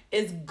you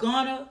is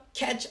gonna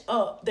catch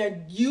up.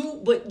 But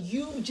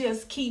you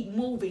just keep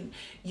moving.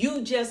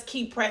 You just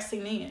keep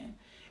pressing in.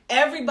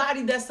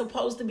 Everybody that's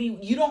supposed to be,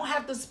 you don't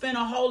have to spend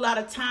a whole lot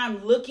of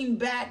time looking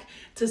back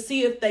to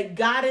see if they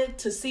got it,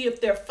 to see if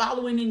they're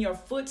following in your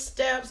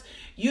footsteps.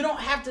 You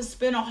don't have to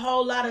spend a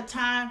whole lot of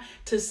time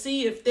to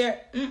see if they're,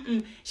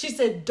 She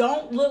said,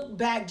 don't look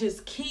back,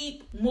 just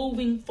keep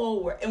moving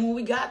forward. And when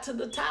we got to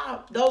the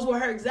top, those were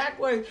her exact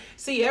words.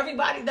 See,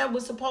 everybody that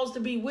was supposed to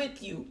be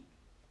with you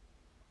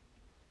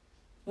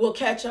will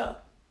catch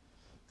up.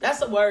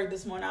 That's a word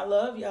this morning. I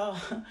love y'all.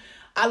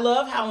 I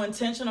love how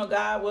intentional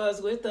God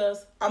was with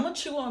us. I'm going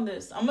to chew on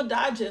this. I'm going to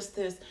digest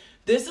this.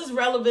 This is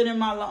relevant in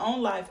my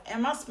own life.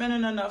 Am I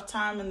spending enough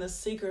time in the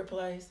secret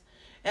place?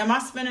 Am I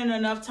spending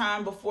enough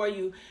time before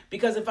you?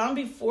 Because if I'm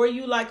before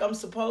you like I'm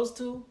supposed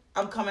to,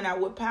 I'm coming out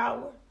with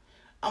power.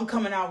 I'm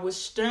coming out with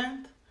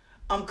strength.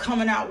 I'm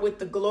coming out with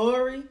the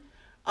glory.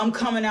 I'm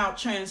coming out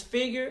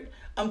transfigured.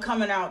 I'm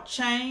coming out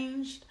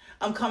changed.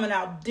 I'm coming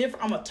out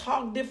different. I'm going to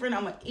talk different.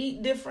 I'm going to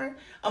eat different.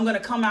 I'm going to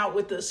come out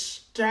with the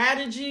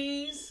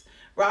strategies,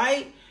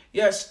 right?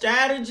 Your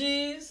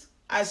strategies.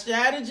 Our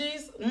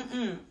strategies.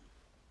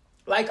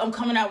 Like I'm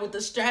coming out with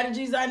the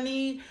strategies I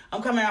need.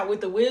 I'm coming out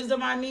with the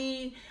wisdom I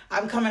need.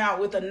 I'm coming out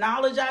with the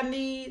knowledge I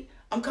need.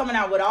 I'm coming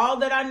out with all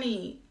that I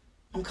need.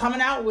 I'm coming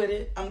out with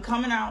it. I'm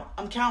coming out.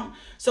 I'm counting.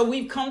 So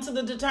we've come to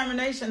the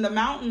determination, the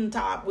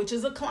mountaintop, which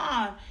is a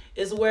climb,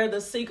 is where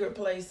the secret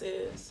place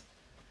is.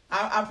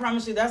 I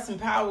promise you that's some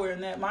power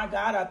in that. My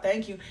God, I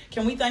thank you.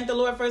 Can we thank the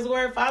Lord for his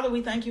word? Father,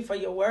 we thank you for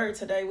your word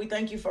today. We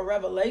thank you for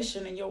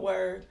revelation in your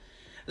word.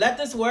 Let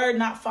this word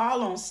not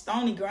fall on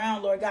stony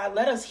ground, Lord God.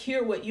 Let us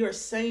hear what you're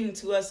saying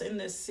to us in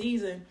this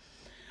season.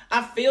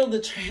 I feel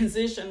the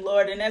transition,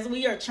 Lord. And as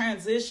we are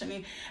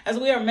transitioning, as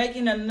we are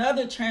making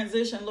another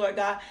transition, Lord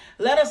God,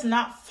 let us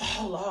not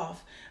fall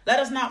off. Let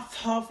us not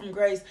fall from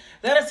grace.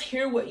 Let us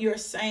hear what you're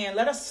saying.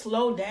 Let us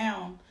slow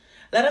down.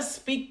 Let us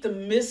speak the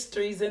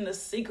mysteries in the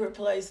secret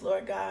place,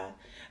 Lord God.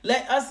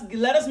 Let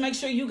us make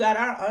sure you got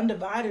our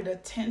undivided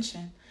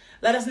attention.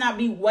 Let us not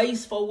be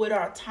wasteful with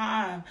our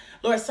time.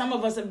 Lord, some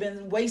of us have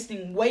been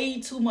wasting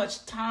way too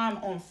much time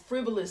on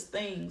frivolous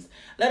things.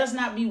 Let us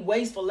not be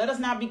wasteful. Let us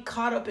not be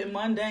caught up in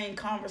mundane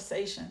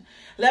conversation.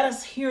 Let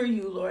us hear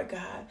you, Lord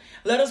God.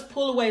 Let us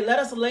pull away. Let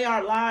us lay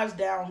our lives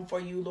down for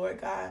you,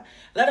 Lord God.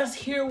 Let us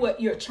hear what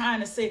you're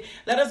trying to say.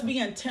 Let us be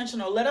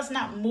intentional. Let us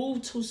not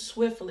move too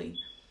swiftly,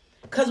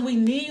 because we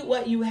need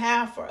what you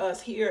have for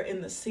us here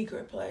in the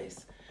secret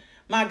place.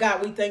 My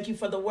God, we thank you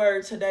for the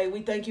word today.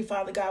 We thank you,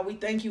 Father God. We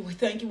thank you. We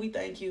thank you. We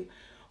thank you.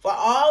 For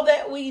all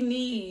that we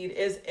need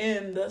is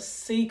in the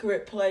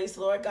secret place,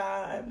 Lord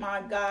God.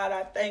 My God,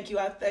 I thank you.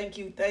 I thank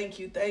you. Thank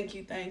you. Thank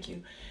you. Thank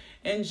you.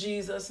 In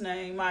Jesus'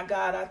 name, my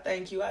God, I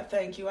thank you. I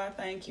thank you. I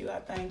thank you. I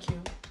thank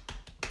you.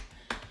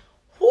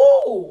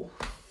 Whoo!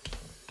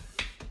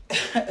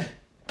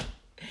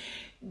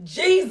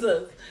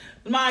 Jesus.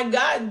 My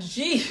God,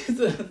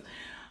 Jesus.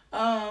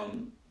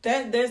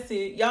 That's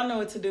it. Y'all know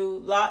what to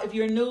do. If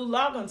you're new,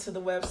 log on to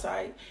the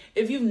website.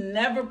 If you've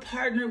never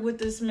partnered with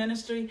this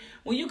ministry,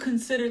 will you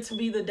consider to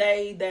be the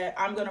day that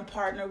I'm going to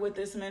partner with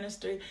this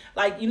ministry?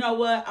 Like, you know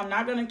what? I'm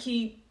not going to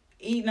keep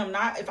eating.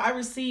 If I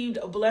received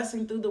a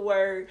blessing through the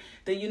word,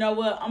 then you know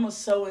what? I'm going to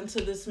sow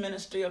into this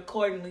ministry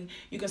accordingly.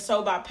 You can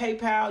sow by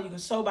PayPal. You can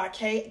sow by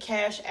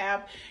Cash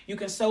App. You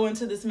can sow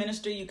into this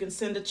ministry. You can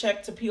send a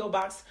check to P.O.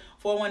 Box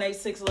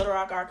 4186, Little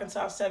Rock,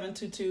 Arkansas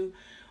 72214.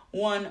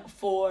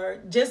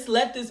 Just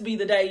let this be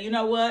the day. You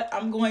know what?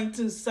 I'm going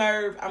to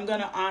serve. I'm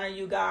going to honor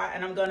you, God,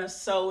 and I'm going to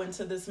sow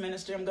into this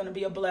ministry. I'm going to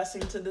be a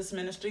blessing to this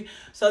ministry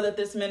so that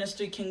this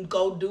ministry can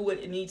go do what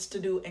it needs to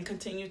do and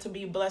continue to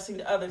be a blessing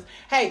to others.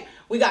 Hey,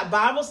 we got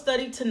Bible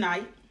study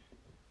tonight.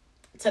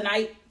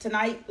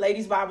 Tonight,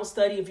 ladies' Bible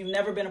study. If you've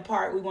never been a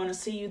part, we want to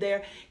see you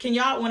there. Can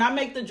y'all, when I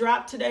make the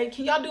drop today,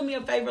 can y'all do me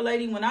a favor,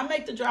 lady? When I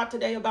make the drop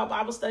today about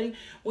Bible study,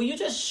 will you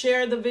just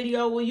share the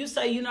video? Will you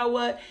say, you know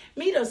what?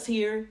 Meet us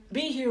here.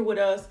 Be here with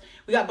us.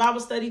 We got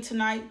Bible study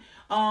tonight.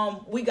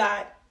 We're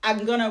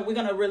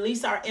gonna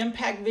release our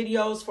impact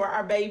videos for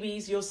our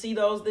babies. You'll see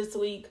those this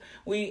week.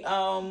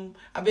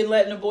 I've been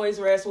letting the boys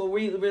rest. We'll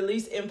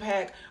release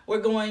impact. We're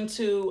going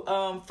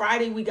to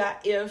Friday. We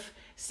got If.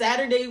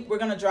 Saturday, we're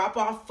going to drop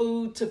off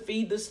food to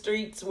feed the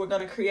streets. We're going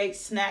to create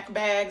snack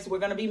bags. We're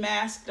going to be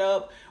masked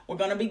up. We're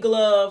going to be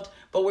gloved,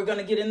 but we're going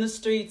to get in the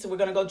streets. We're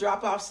going to go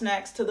drop off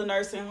snacks to the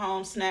nursing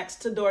home, snacks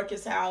to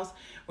Dorcas House.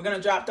 We're going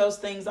to drop those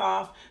things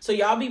off. So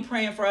y'all be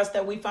praying for us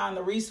that we find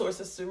the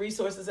resources. The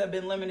resources have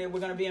been limited. We're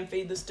going to be in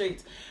Feed the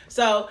Streets.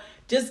 So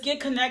just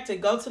get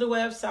connected. Go to the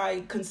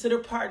website. Consider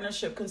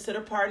partnership. Consider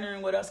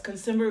partnering with us.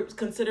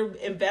 Consider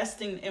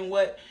investing in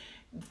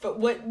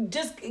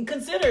just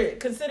consider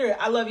it.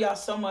 I love y'all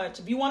so much.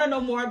 If you want to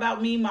know more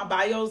about me, my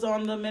bio's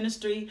on the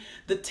ministry.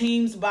 The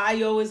team's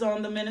bio is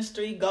on the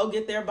ministry. Go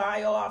get their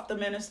bio off the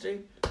ministry.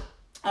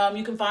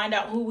 You can find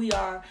out who we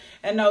are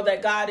and know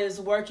that God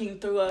is working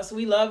through us.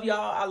 We love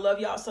y'all. I love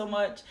y'all so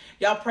much.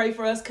 Y'all pray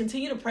for us.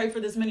 Continue to pray for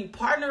this ministry.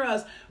 Partner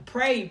us.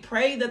 Pray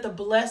that the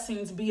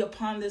blessings be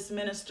upon this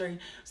ministry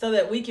so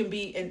that we can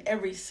be in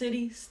every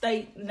city,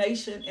 state,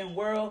 nation, and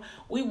world.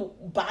 We will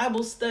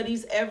Bible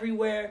studies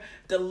everywhere,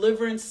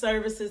 deliverance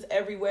services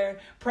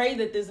everywhere. Pray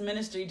that this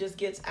ministry just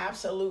gets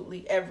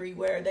absolutely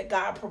everywhere, that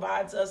God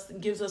provides us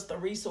and gives us the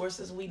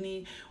resources we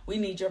need. We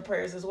need your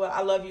prayers as well.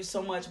 I love you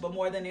so much, but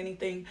more than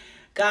anything,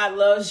 God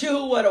loves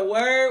you. What a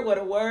word, what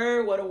a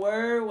word, what a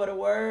word, what a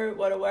word,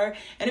 what a word.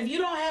 And if you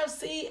don't have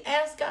seed,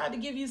 ask God to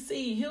give you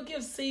seed. He'll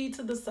give seed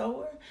to the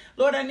sower.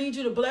 Lord, I need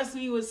you to bless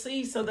me with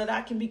seed so that I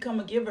can become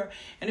a giver.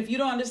 And if you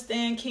don't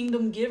understand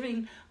kingdom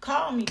giving,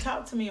 call me,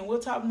 talk to me, and we'll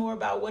talk more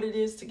about what it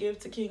is to give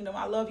to kingdom.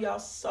 I love y'all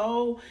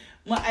so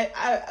much.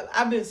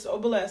 I've been so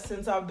blessed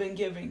since I've been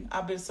giving.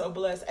 I've been so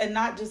blessed. And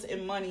not just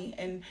in money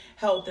and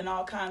health and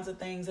all kinds of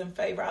things and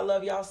favor. I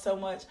love y'all so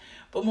much.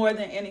 But more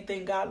than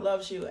anything, God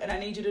loves you. And I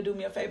need you to do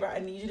me a favor. I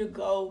need you to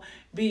go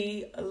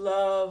be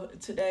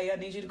loved today. I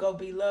need you to go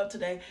be loved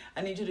today.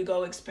 I need you to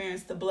go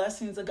experience the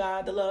blessings of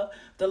God, the love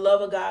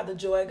of God, the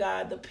joy of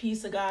God, the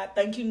peace of God.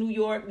 Thank you, New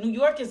York. New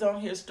York is on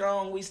here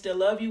strong. We still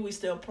love you. We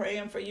still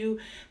praying for you.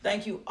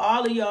 Thank you,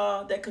 all of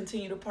y'all that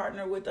continue to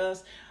partner with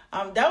us.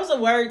 That was a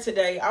word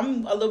today.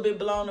 I'm a little bit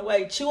blown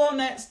away. Chew on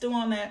that, stew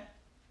on that.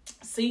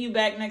 See you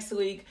back next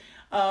week.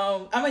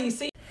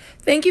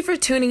 Thank you for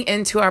tuning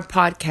into our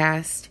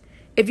podcast.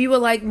 If you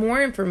would like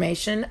more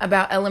information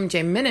about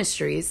LMJ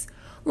Ministries,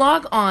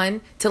 log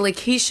on to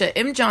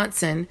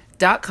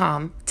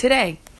LakeishaMJohnson.com today.